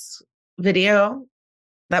Spears video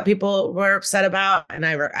that people were upset about, and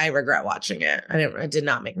I regret watching it. It did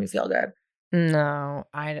not make me feel good. No,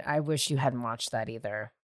 I wish you hadn't watched that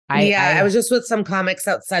either. I was just with some comics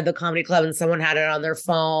outside the comedy club, and someone had it on their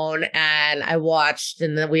phone, and I watched,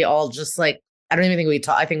 and then we all just like, I don't even think we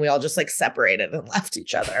talked. I think we all just like separated and left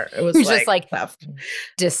each other. It was just like left.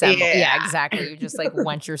 Disassembled. Yeah, exactly. You just like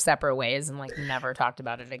went your separate ways and like never talked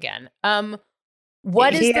about it again.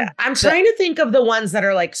 What is I'm trying to think of the ones that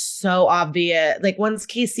are like so obvious. Like one's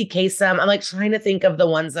Casey Kasem. I'm like trying to think of the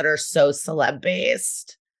ones that are so celeb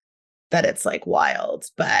based that it's like wild.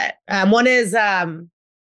 But one is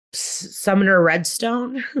Sumner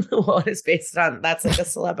Redstone. One is based on, that's like a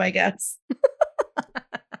celeb, I guess.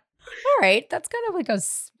 All right, that's kind of like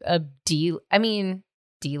a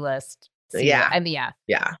D-list. Yeah. I mean,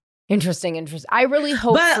 yeah. Interesting. I really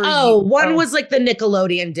hope But for you. one was like the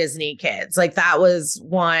Nickelodeon Disney kids. Like that was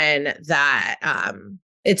one that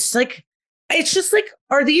it's like it's just like,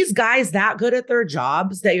 are these guys that good at their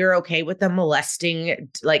jobs that you're okay with them molesting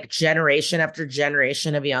like generation after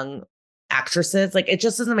generation of young actresses? Like it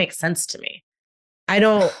just doesn't make sense to me. I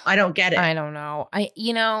don't get it. I don't know.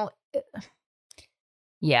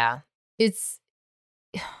 Yeah. It's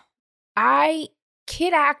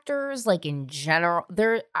kid actors, like in general,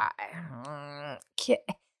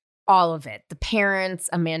 all of it. The parents,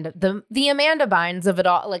 the Amanda Bynes of it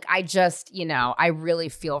all. Like, I really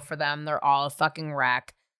feel for them. They're all a fucking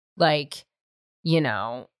wreck. Like, it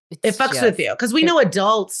fucks with you because we know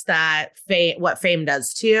adults that what fame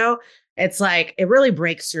does to you. It's like it really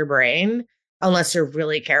breaks your brain unless you're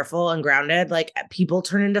really careful and grounded. Like people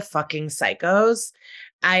turn into fucking psychos.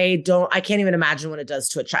 I can't even imagine what it does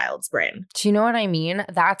to a child's brain. Do you know what I mean?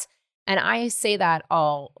 And I say that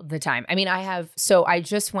all the time. I mean, I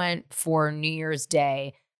just went for New Year's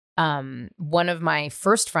Day. One of my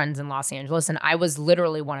first friends in Los Angeles, and I was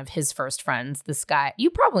literally one of his first friends. This guy,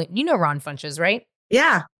 you know Ron Funches, right?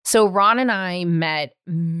 Yeah. So Ron and I met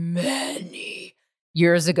many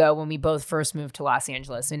years ago when we both first moved to Los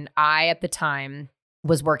Angeles. And I, at the time,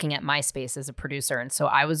 was working at MySpace as a producer. And so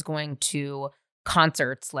I was going to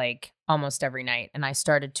concerts like almost every night. And I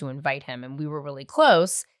started to invite him and we were really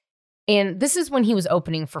close. And this is when he was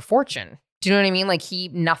opening for Fortune. Do you know what I mean? Like he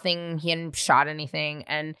hadn't shot anything.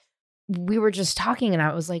 And we were just talking and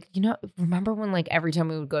I was like, remember when like every time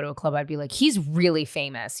we would go to a club, I'd be like, he's really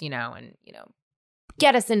famous, and,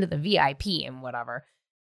 get us into the VIP and whatever.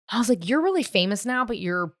 I was like, you're really famous now, but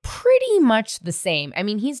you're pretty much the same. I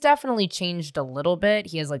mean, he's definitely changed a little bit.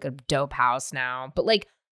 He has like a dope house now, but like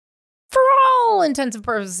for all intents and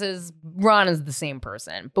purposes, Ron is the same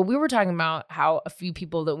person. But we were talking about how a few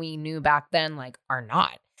people that we knew back then like are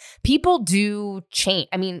not. People do change.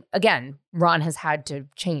 I mean, again, Ron has had to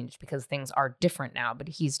change because things are different now, but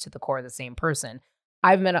he's to the core the same person.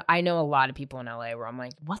 I know a lot of people in LA where I'm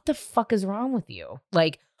like, what the fuck is wrong with you?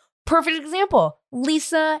 Like, perfect example,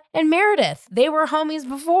 Lisa and Meredith. They were homies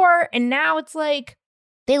before, and now it's like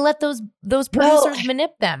they let those producers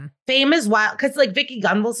manip them. Fame is wild because like Vicky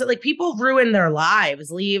Gunval said, like people ruin their lives,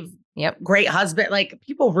 leave great husband. Like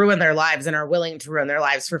people ruin their lives and are willing to ruin their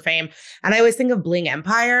lives for fame. And I always think of Bling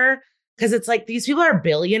Empire because it's like these people are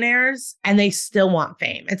billionaires and they still want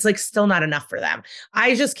fame. It's like still not enough for them.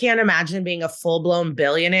 I just can't imagine being a full-blown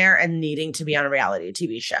billionaire and needing to be on a reality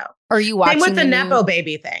TV show. Are you watching? Same with the Nepo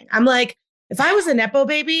baby thing. I'm like, if I was a Nepo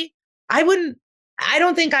baby, I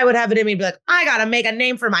don't think I would have it in me to be like, I got to make a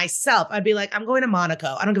name for myself. I'd be like, I'm going to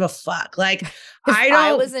Monaco. I don't give a fuck. Like, if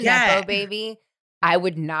I was a Nepo baby, I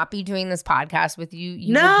would not be doing this podcast with you.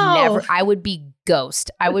 I would be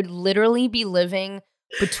ghost. I would literally be living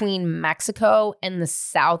between Mexico and the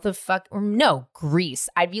south of Greece.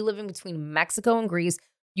 I'd be living between Mexico and Greece.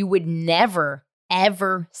 You would never,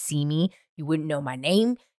 ever see me. You wouldn't know my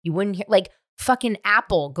name. You wouldn't hear, like, fucking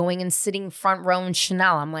Apple going and sitting front row in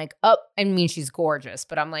Chanel. I'm like, I mean, she's gorgeous,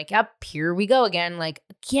 but I'm like, yep, here we go again. Like,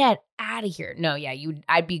 get out of here. No, yeah,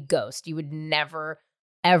 I'd be ghost. You would never,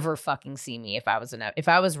 ever fucking see me if I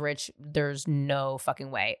was rich. There's no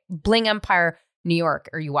fucking way. Bling Empire, New York.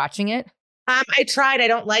 Are you watching it? I tried. I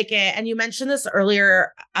don't like it. And you mentioned this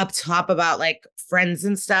earlier up top about like Friends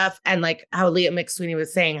and stuff, and like how Leah McSweeney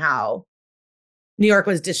was saying how New York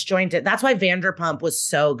was disjointed. That's why Vanderpump was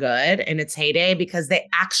so good in its heyday, because they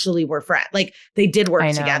actually were friends. Like they did work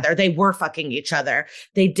together. They were fucking each other.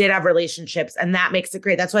 They did have relationships, and that makes it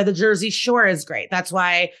great. That's why the Jersey Shore is great. That's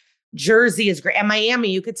why Jersey is great. And Miami,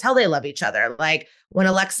 you could tell they love each other. Like when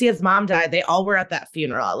Alexia's mom died, they all were at that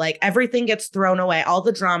funeral. Like everything gets thrown away. All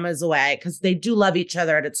the drama is away because they do love each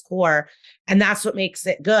other at its core. And that's what makes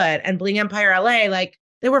it good. And Bling Empire LA, like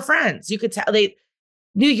they were friends. You could tell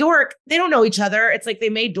New York, they don't know each other. It's like they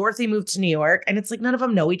made Dorothy move to New York and it's like none of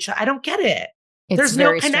them know each other. I don't get it. There's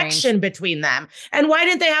no connection between them. And why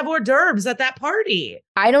didn't they have hors d'oeuvres at that party?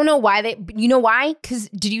 I don't know why you know why? Because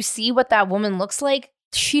did you see what that woman looks like?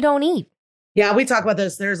 She don't eat. Yeah, we talk about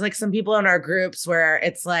this. There's like some people in our groups where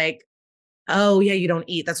it's like, oh yeah, you don't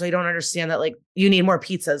eat. That's why you don't understand that like you need more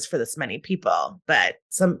pizzas for this many people. But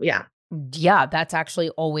Yeah, that's actually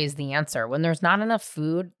always the answer. When there's not enough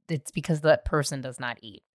food, it's because that person does not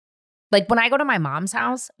eat. Like when I go to my mom's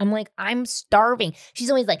house, I'm like, I'm starving. She's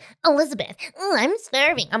always like, Elizabeth, I'm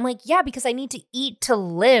starving. I'm like, yeah, because I need to eat to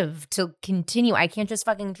live, to continue. I can't just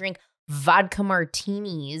fucking drink vodka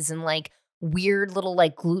martinis and like weird little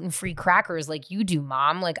like gluten-free crackers like you do,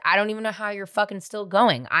 Mom. Like, I don't even know how you're fucking still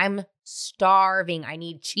going. I'm starving. I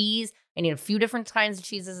need cheese. I need a few different kinds of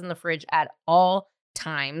cheeses in the fridge at all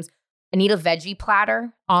times. I need a veggie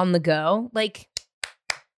platter on the go. Like,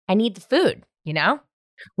 I need the food, you know?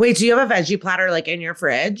 Wait, do you have a veggie platter like in your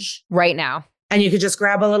fridge? Right now. And you could just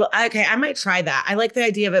grab a little. Okay, I might try that. I like the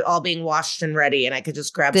idea of it all being washed and ready, and I could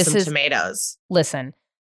just grab some tomatoes. Listen,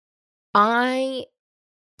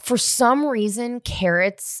 for some reason,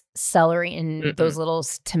 carrots, celery, and those little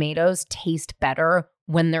tomatoes taste better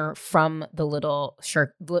when they're from the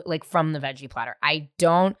from the veggie platter. I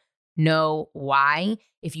don't know why.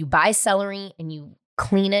 If you buy celery and you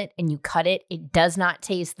clean it and you cut it, it does not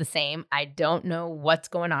taste the same. I don't know what's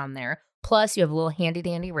going on there. Plus, you have a little handy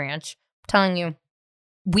dandy ranch. I'm telling you,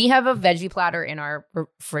 we have a veggie platter in our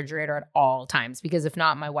refrigerator at all times because if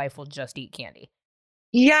not, my wife will just eat candy.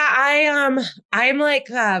 Yeah, I'm like,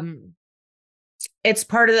 it's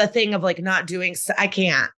part of the thing of like not doing. I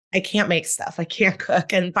can't make stuff. I can't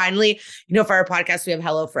cook. And finally, for our podcast, we have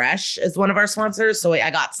HelloFresh as one of our sponsors. So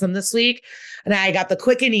I got some this week and I got the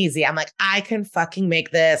quick and easy. I'm like, I can fucking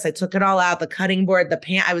make this. I took it all out, the cutting board, the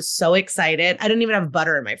pan. I was so excited. I didn't even have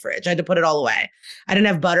butter in my fridge. I had to put it all away. I didn't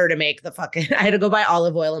have butter to make I had to go buy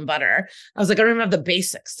olive oil and butter. I was like, I don't even have the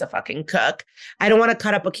basics to fucking cook. I don't want to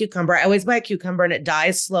cut up a cucumber. I always buy a cucumber and it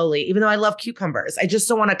dies slowly, even though I love cucumbers. I just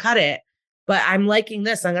don't want to cut it. But I'm liking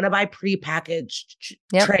this. I'm going to buy prepackaged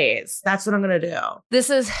trays. That's what I'm going to do. This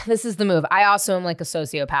is the move. I also am like a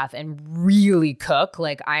sociopath and really cook.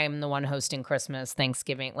 Like I am the one hosting Christmas,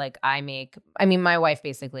 Thanksgiving. Like my wife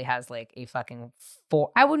basically has like a fucking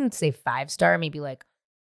 4, I wouldn't say 5-star, maybe like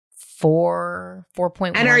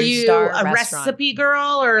 4.1. And are you a restaurant. Recipe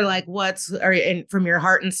girl or like are you from your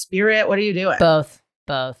heart and spirit? What are you doing? Both.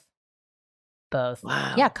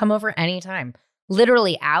 Wow. Yeah. Come over anytime.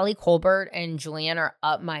 Literally, Allie Colbert and Julianne are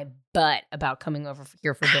up my butt about coming over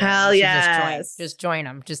here for dinner. Hell yes. Just join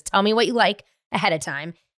them. Just tell me what you like ahead of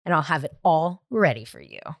time, and I'll have it all ready for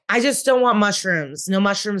you. I just don't want mushrooms. No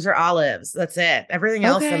mushrooms or olives. That's it. Everything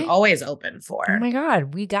else I'm always open for. Oh my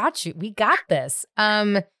God. We got you. We got this.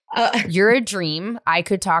 You're a dream. I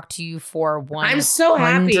could talk to you for 100 I'm so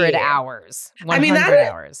happy. hours. 100 I mean,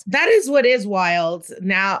 hours. That is what is wild.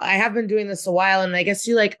 Now, I have been doing this a while, and I guess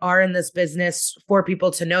you like are in this business for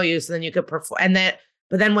people to know you, so then you could perform.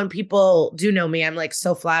 But then when people do know me, I'm like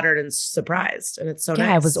so flattered and surprised, and it's so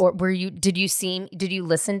nice. Did you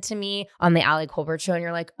listen to me on the Allie Colbert show, and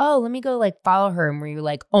you're like, oh, let me go like follow her, and were you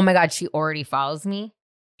like, oh my God, she already follows me?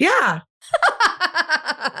 Yeah.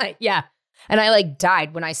 Yeah. And I like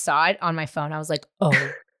died when I saw it on my phone. I was like,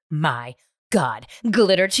 oh my God,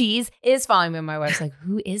 Glitter Cheese is following me. And my wife's like,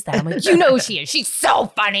 who is that? I'm like, you know who she is. She's so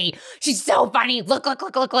funny. She's so funny. Look.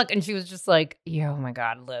 And she was just like, oh my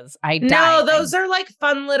God, Liz, I died. No, those are like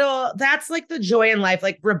fun that's like the joy in life.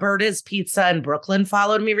 Like Roberta's Pizza in Brooklyn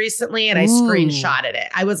followed me recently and I screenshotted it.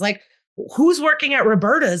 I was like, who's working at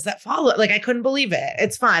Roberta's that followed? Like, I couldn't believe it.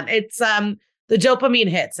 It's fun. It's the dopamine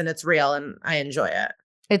hits and it's real and I enjoy it.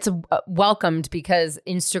 It's welcomed because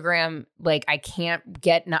Instagram, like it's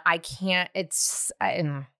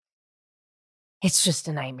just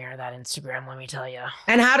a nightmare, that Instagram, let me tell you.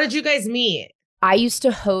 And how did you guys meet? I used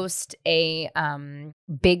to host a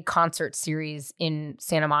big concert series in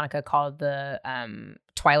Santa Monica called the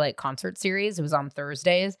Twilight Concert Series. It was on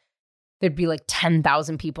Thursdays. There'd be like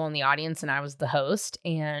 10,000 people in the audience and I was the host.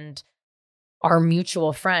 And our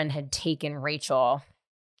mutual friend had taken Rachel.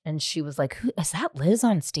 And she was like, is that Liz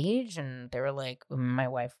on stage? And they were like, my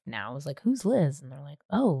wife now was like, who's Liz? And they're like,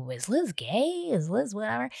 oh, is Liz gay? Is Liz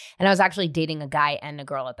whatever? And I was actually dating a guy and a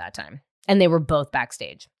girl at that time. And they were both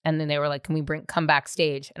backstage. And then they were like, can we come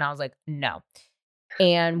backstage? And I was like, no.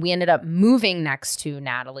 And we ended up moving next to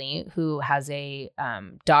Natalie, who has a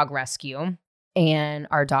dog rescue. And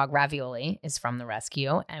our dog Ravioli is from the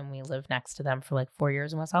rescue. And we lived next to them for like 4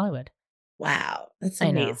 years in West Hollywood. Wow. That's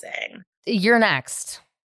amazing. You're next.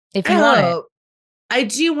 If you want it. I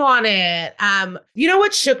do want it. You know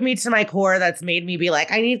what shook me to my core that's made me be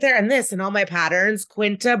like, I need there and this and all my patterns?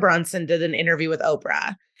 Quinta Brunson did an interview with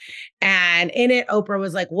Oprah. And in it, Oprah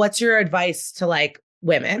was like, what's your advice to like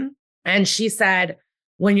women? And she said,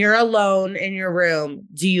 when you're alone in your room,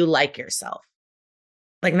 do you like yourself?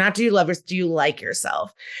 Like, not do you love yourself, do you like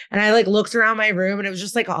yourself? And I like looked around my room and it was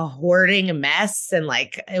just like a hoarding mess. And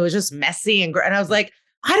like, it was just messy. And I was like,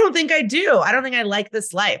 I don't think I do. I don't think I like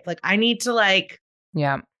this life. Like, I need to like,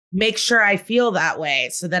 make sure I feel that way.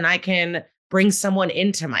 So then I can bring someone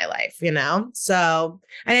into my life, So,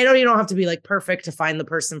 and I know you don't have to be like perfect to find the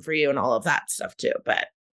person for you and all of that stuff too. But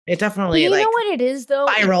it definitely, you know what it is though?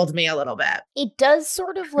 Spiraled me a little bit. It does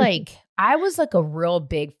sort of like, I was like a real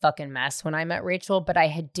big fucking mess when I met Rachel, but I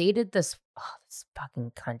had dated this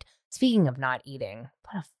fucking cunt. Speaking of not eating,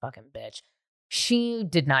 what a fucking bitch. she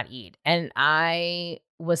did not eat. And I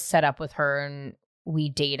was set up with her and we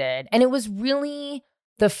dated. And it was really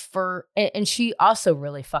and she also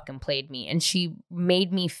really fucking played me. And she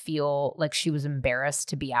made me feel like she was embarrassed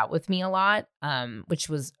to be out with me a lot, which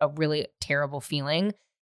was a really terrible feeling.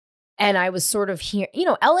 And I was sort of here,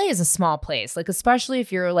 LA is a small place, like, especially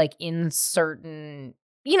if you're like in certain,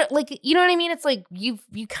 like, you know what I mean? It's like you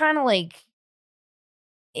kind of like,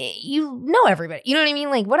 everybody, you know what I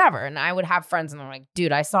mean? Like, whatever. And I would have friends and they're like,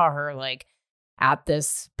 dude, I saw her like at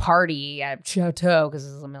this party at Chateau, because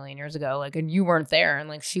this is a million years ago, like, and you weren't there, and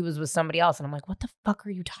like she was with somebody else. And I'm like, what the fuck are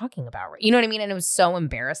you talking about? You know what I mean? And it was so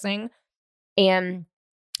embarrassing. And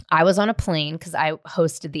I was on a plane because I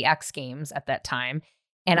hosted the X Games at that time.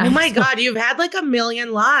 And oh my God, you've had like a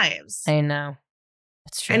million lives. I know.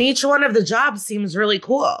 It's true. And each one of the jobs seems really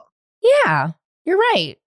cool. Yeah, you're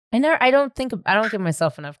right. I don't give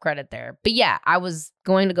myself enough credit there. But yeah, I was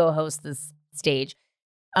going to go host this stage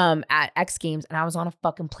at X Games, and I was on a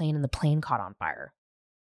fucking plane and the plane caught on fire.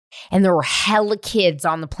 And there were hella kids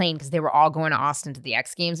on the plane because they were all going to Austin to the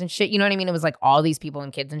X Games and shit. You know what I mean? It was like all these people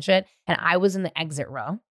and kids and shit. And I was in the exit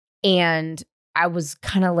row, and I was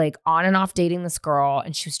kind of like on and off dating this girl,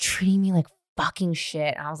 and she was treating me like fucking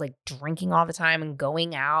shit. And I was like drinking all the time and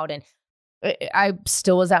going out, and I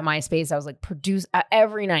still was at MySpace. I was like produce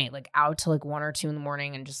every night, like out till like 1 or 2 in the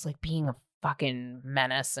morning, and just like being a fucking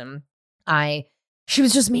menace. And she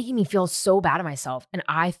was just making me feel so bad at myself. And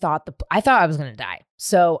I thought I was going to die.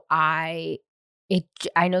 So I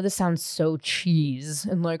know this sounds so cheese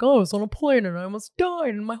and like, oh, I was on a plane and I almost died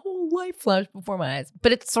and my whole life flashed before my eyes,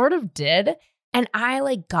 but it sort of did. And I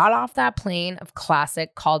like got off that plane of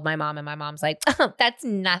classic, called my mom, and my mom's like, oh, that's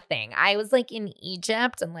nothing. I was like in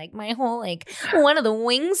Egypt and like my whole, like one of the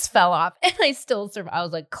wings fell off and I still survived. I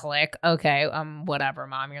was like, click. Okay. Whatever,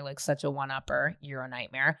 mom. You're like such a one-upper. You're a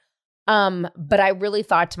nightmare. But I really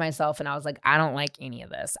thought to myself, and I was like, I don't like any of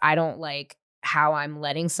this. I don't like how I'm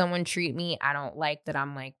letting someone treat me. I don't like that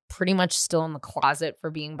I'm like pretty much still in the closet for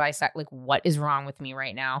being bisexual. Like, what is wrong with me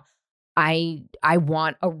right now? I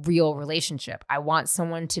want a real relationship. I want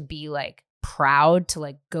someone to be like proud to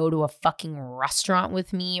like go to a fucking restaurant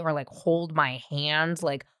with me or like hold my hand.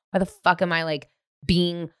 Like, why the fuck am I like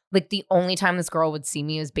being like the only time this girl would see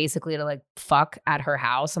me is basically to like fuck at her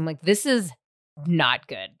house? I'm like, this is not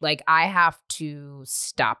good. Like, I have to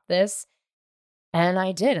stop this. And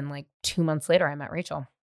I did. And like 2 months later, I met Rachel.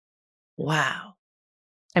 Wow.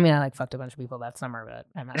 I mean, I like fucked a bunch of people that summer, but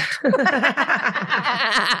I met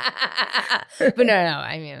but no,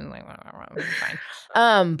 I mean, like, whatever,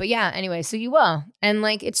 fine. But yeah, anyway, so you will. And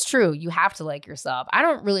like, it's true. You have to like yourself. I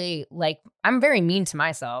don't really like, I'm very mean to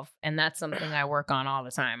myself. And that's something I work on all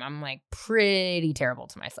the time. I'm like pretty terrible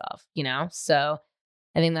to myself, So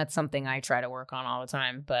I think that's something I try to work on all the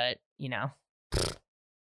time. But,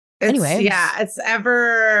 anyway, yeah, it's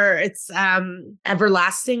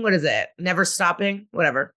everlasting. What is it? Never stopping,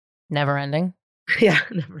 whatever. Never ending. Yeah,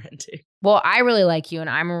 never ending. Well, I really like you and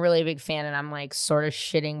I'm a really big fan, and I'm like sort of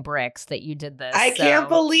shitting bricks that you did this. I can't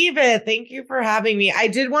believe it. Thank you for having me. I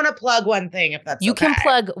did want to plug one thing, if that's you okay. can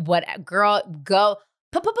plug what, girl, go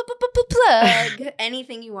plug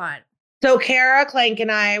anything you want. So Kara Clank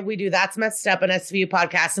and I, we do That's Messed Up, an SVU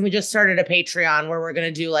podcast, and we just started a Patreon where we're going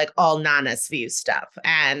to do like all non-SVU stuff.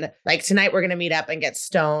 And like tonight we're going to meet up and get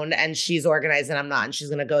stoned, and she's organized and I'm not, and she's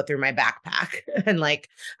going to go through my backpack and like,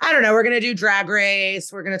 I don't know, we're going to do Drag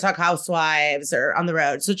Race. We're going to talk Housewives or On the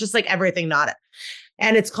Road. So just like everything not it.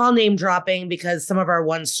 And it's called Name Dropping because some of our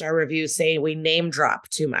 1-star reviews say we name drop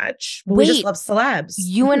too much. But we just love celebs.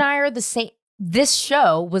 You and I are the same. This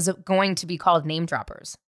show was going to be called Name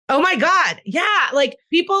Droppers. Oh my God. Yeah. Like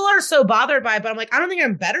people are so bothered by it, but I'm like, I don't think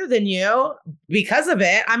I'm better than you because of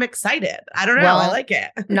it. I'm excited. I don't know. Well, I like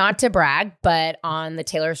it. Not to brag, but on the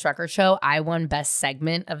Taylor Strucker show, I won best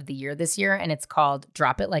segment of the year this year, and it's called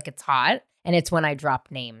Drop It Like It's Hot. And it's when I drop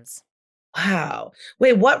names. Wow.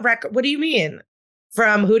 Wait, what record? What do you mean?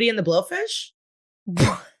 From Hootie and the Blowfish?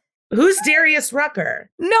 Who's Darius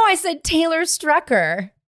Rucker? No, I said Taylor Strucker.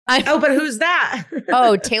 But who's that?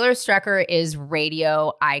 Oh, Taylor Strucker is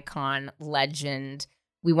radio icon, legend.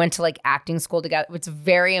 We went to like acting school together. It's a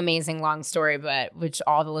very amazing long story, but which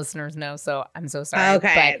all the listeners know. So I'm so sorry.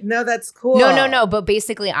 Okay. But no, that's cool. No. But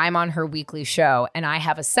basically I'm on her weekly show, and I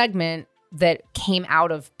have a segment that came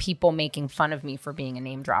out of people making fun of me for being a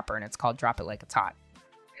name dropper, and it's called Drop It Like It's Hot.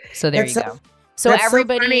 So there you go. So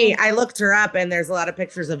everybody, so funny. I looked her up, and there's a lot of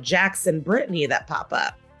pictures of Jackson Brittany that pop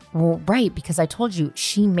up. Well, right, because I told you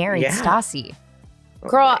she married Stassi.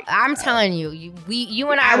 Girl, I'm telling you,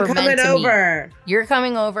 you and I I'm were coming meant to over. meet. You're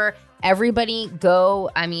coming over. Everybody go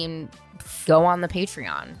on the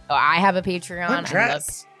Patreon. I have a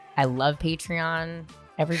Patreon. I love Patreon.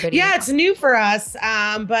 Everybody. Yeah, it's new for us.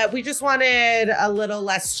 But we just wanted a little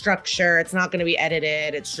less structure. It's not going to be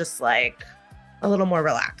edited. It's just like a little more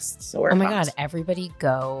relaxed. So we're God, everybody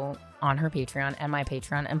go on her Patreon and my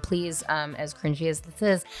Patreon. And please, as cringy as this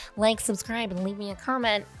is, like, subscribe, and leave me a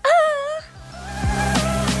comment.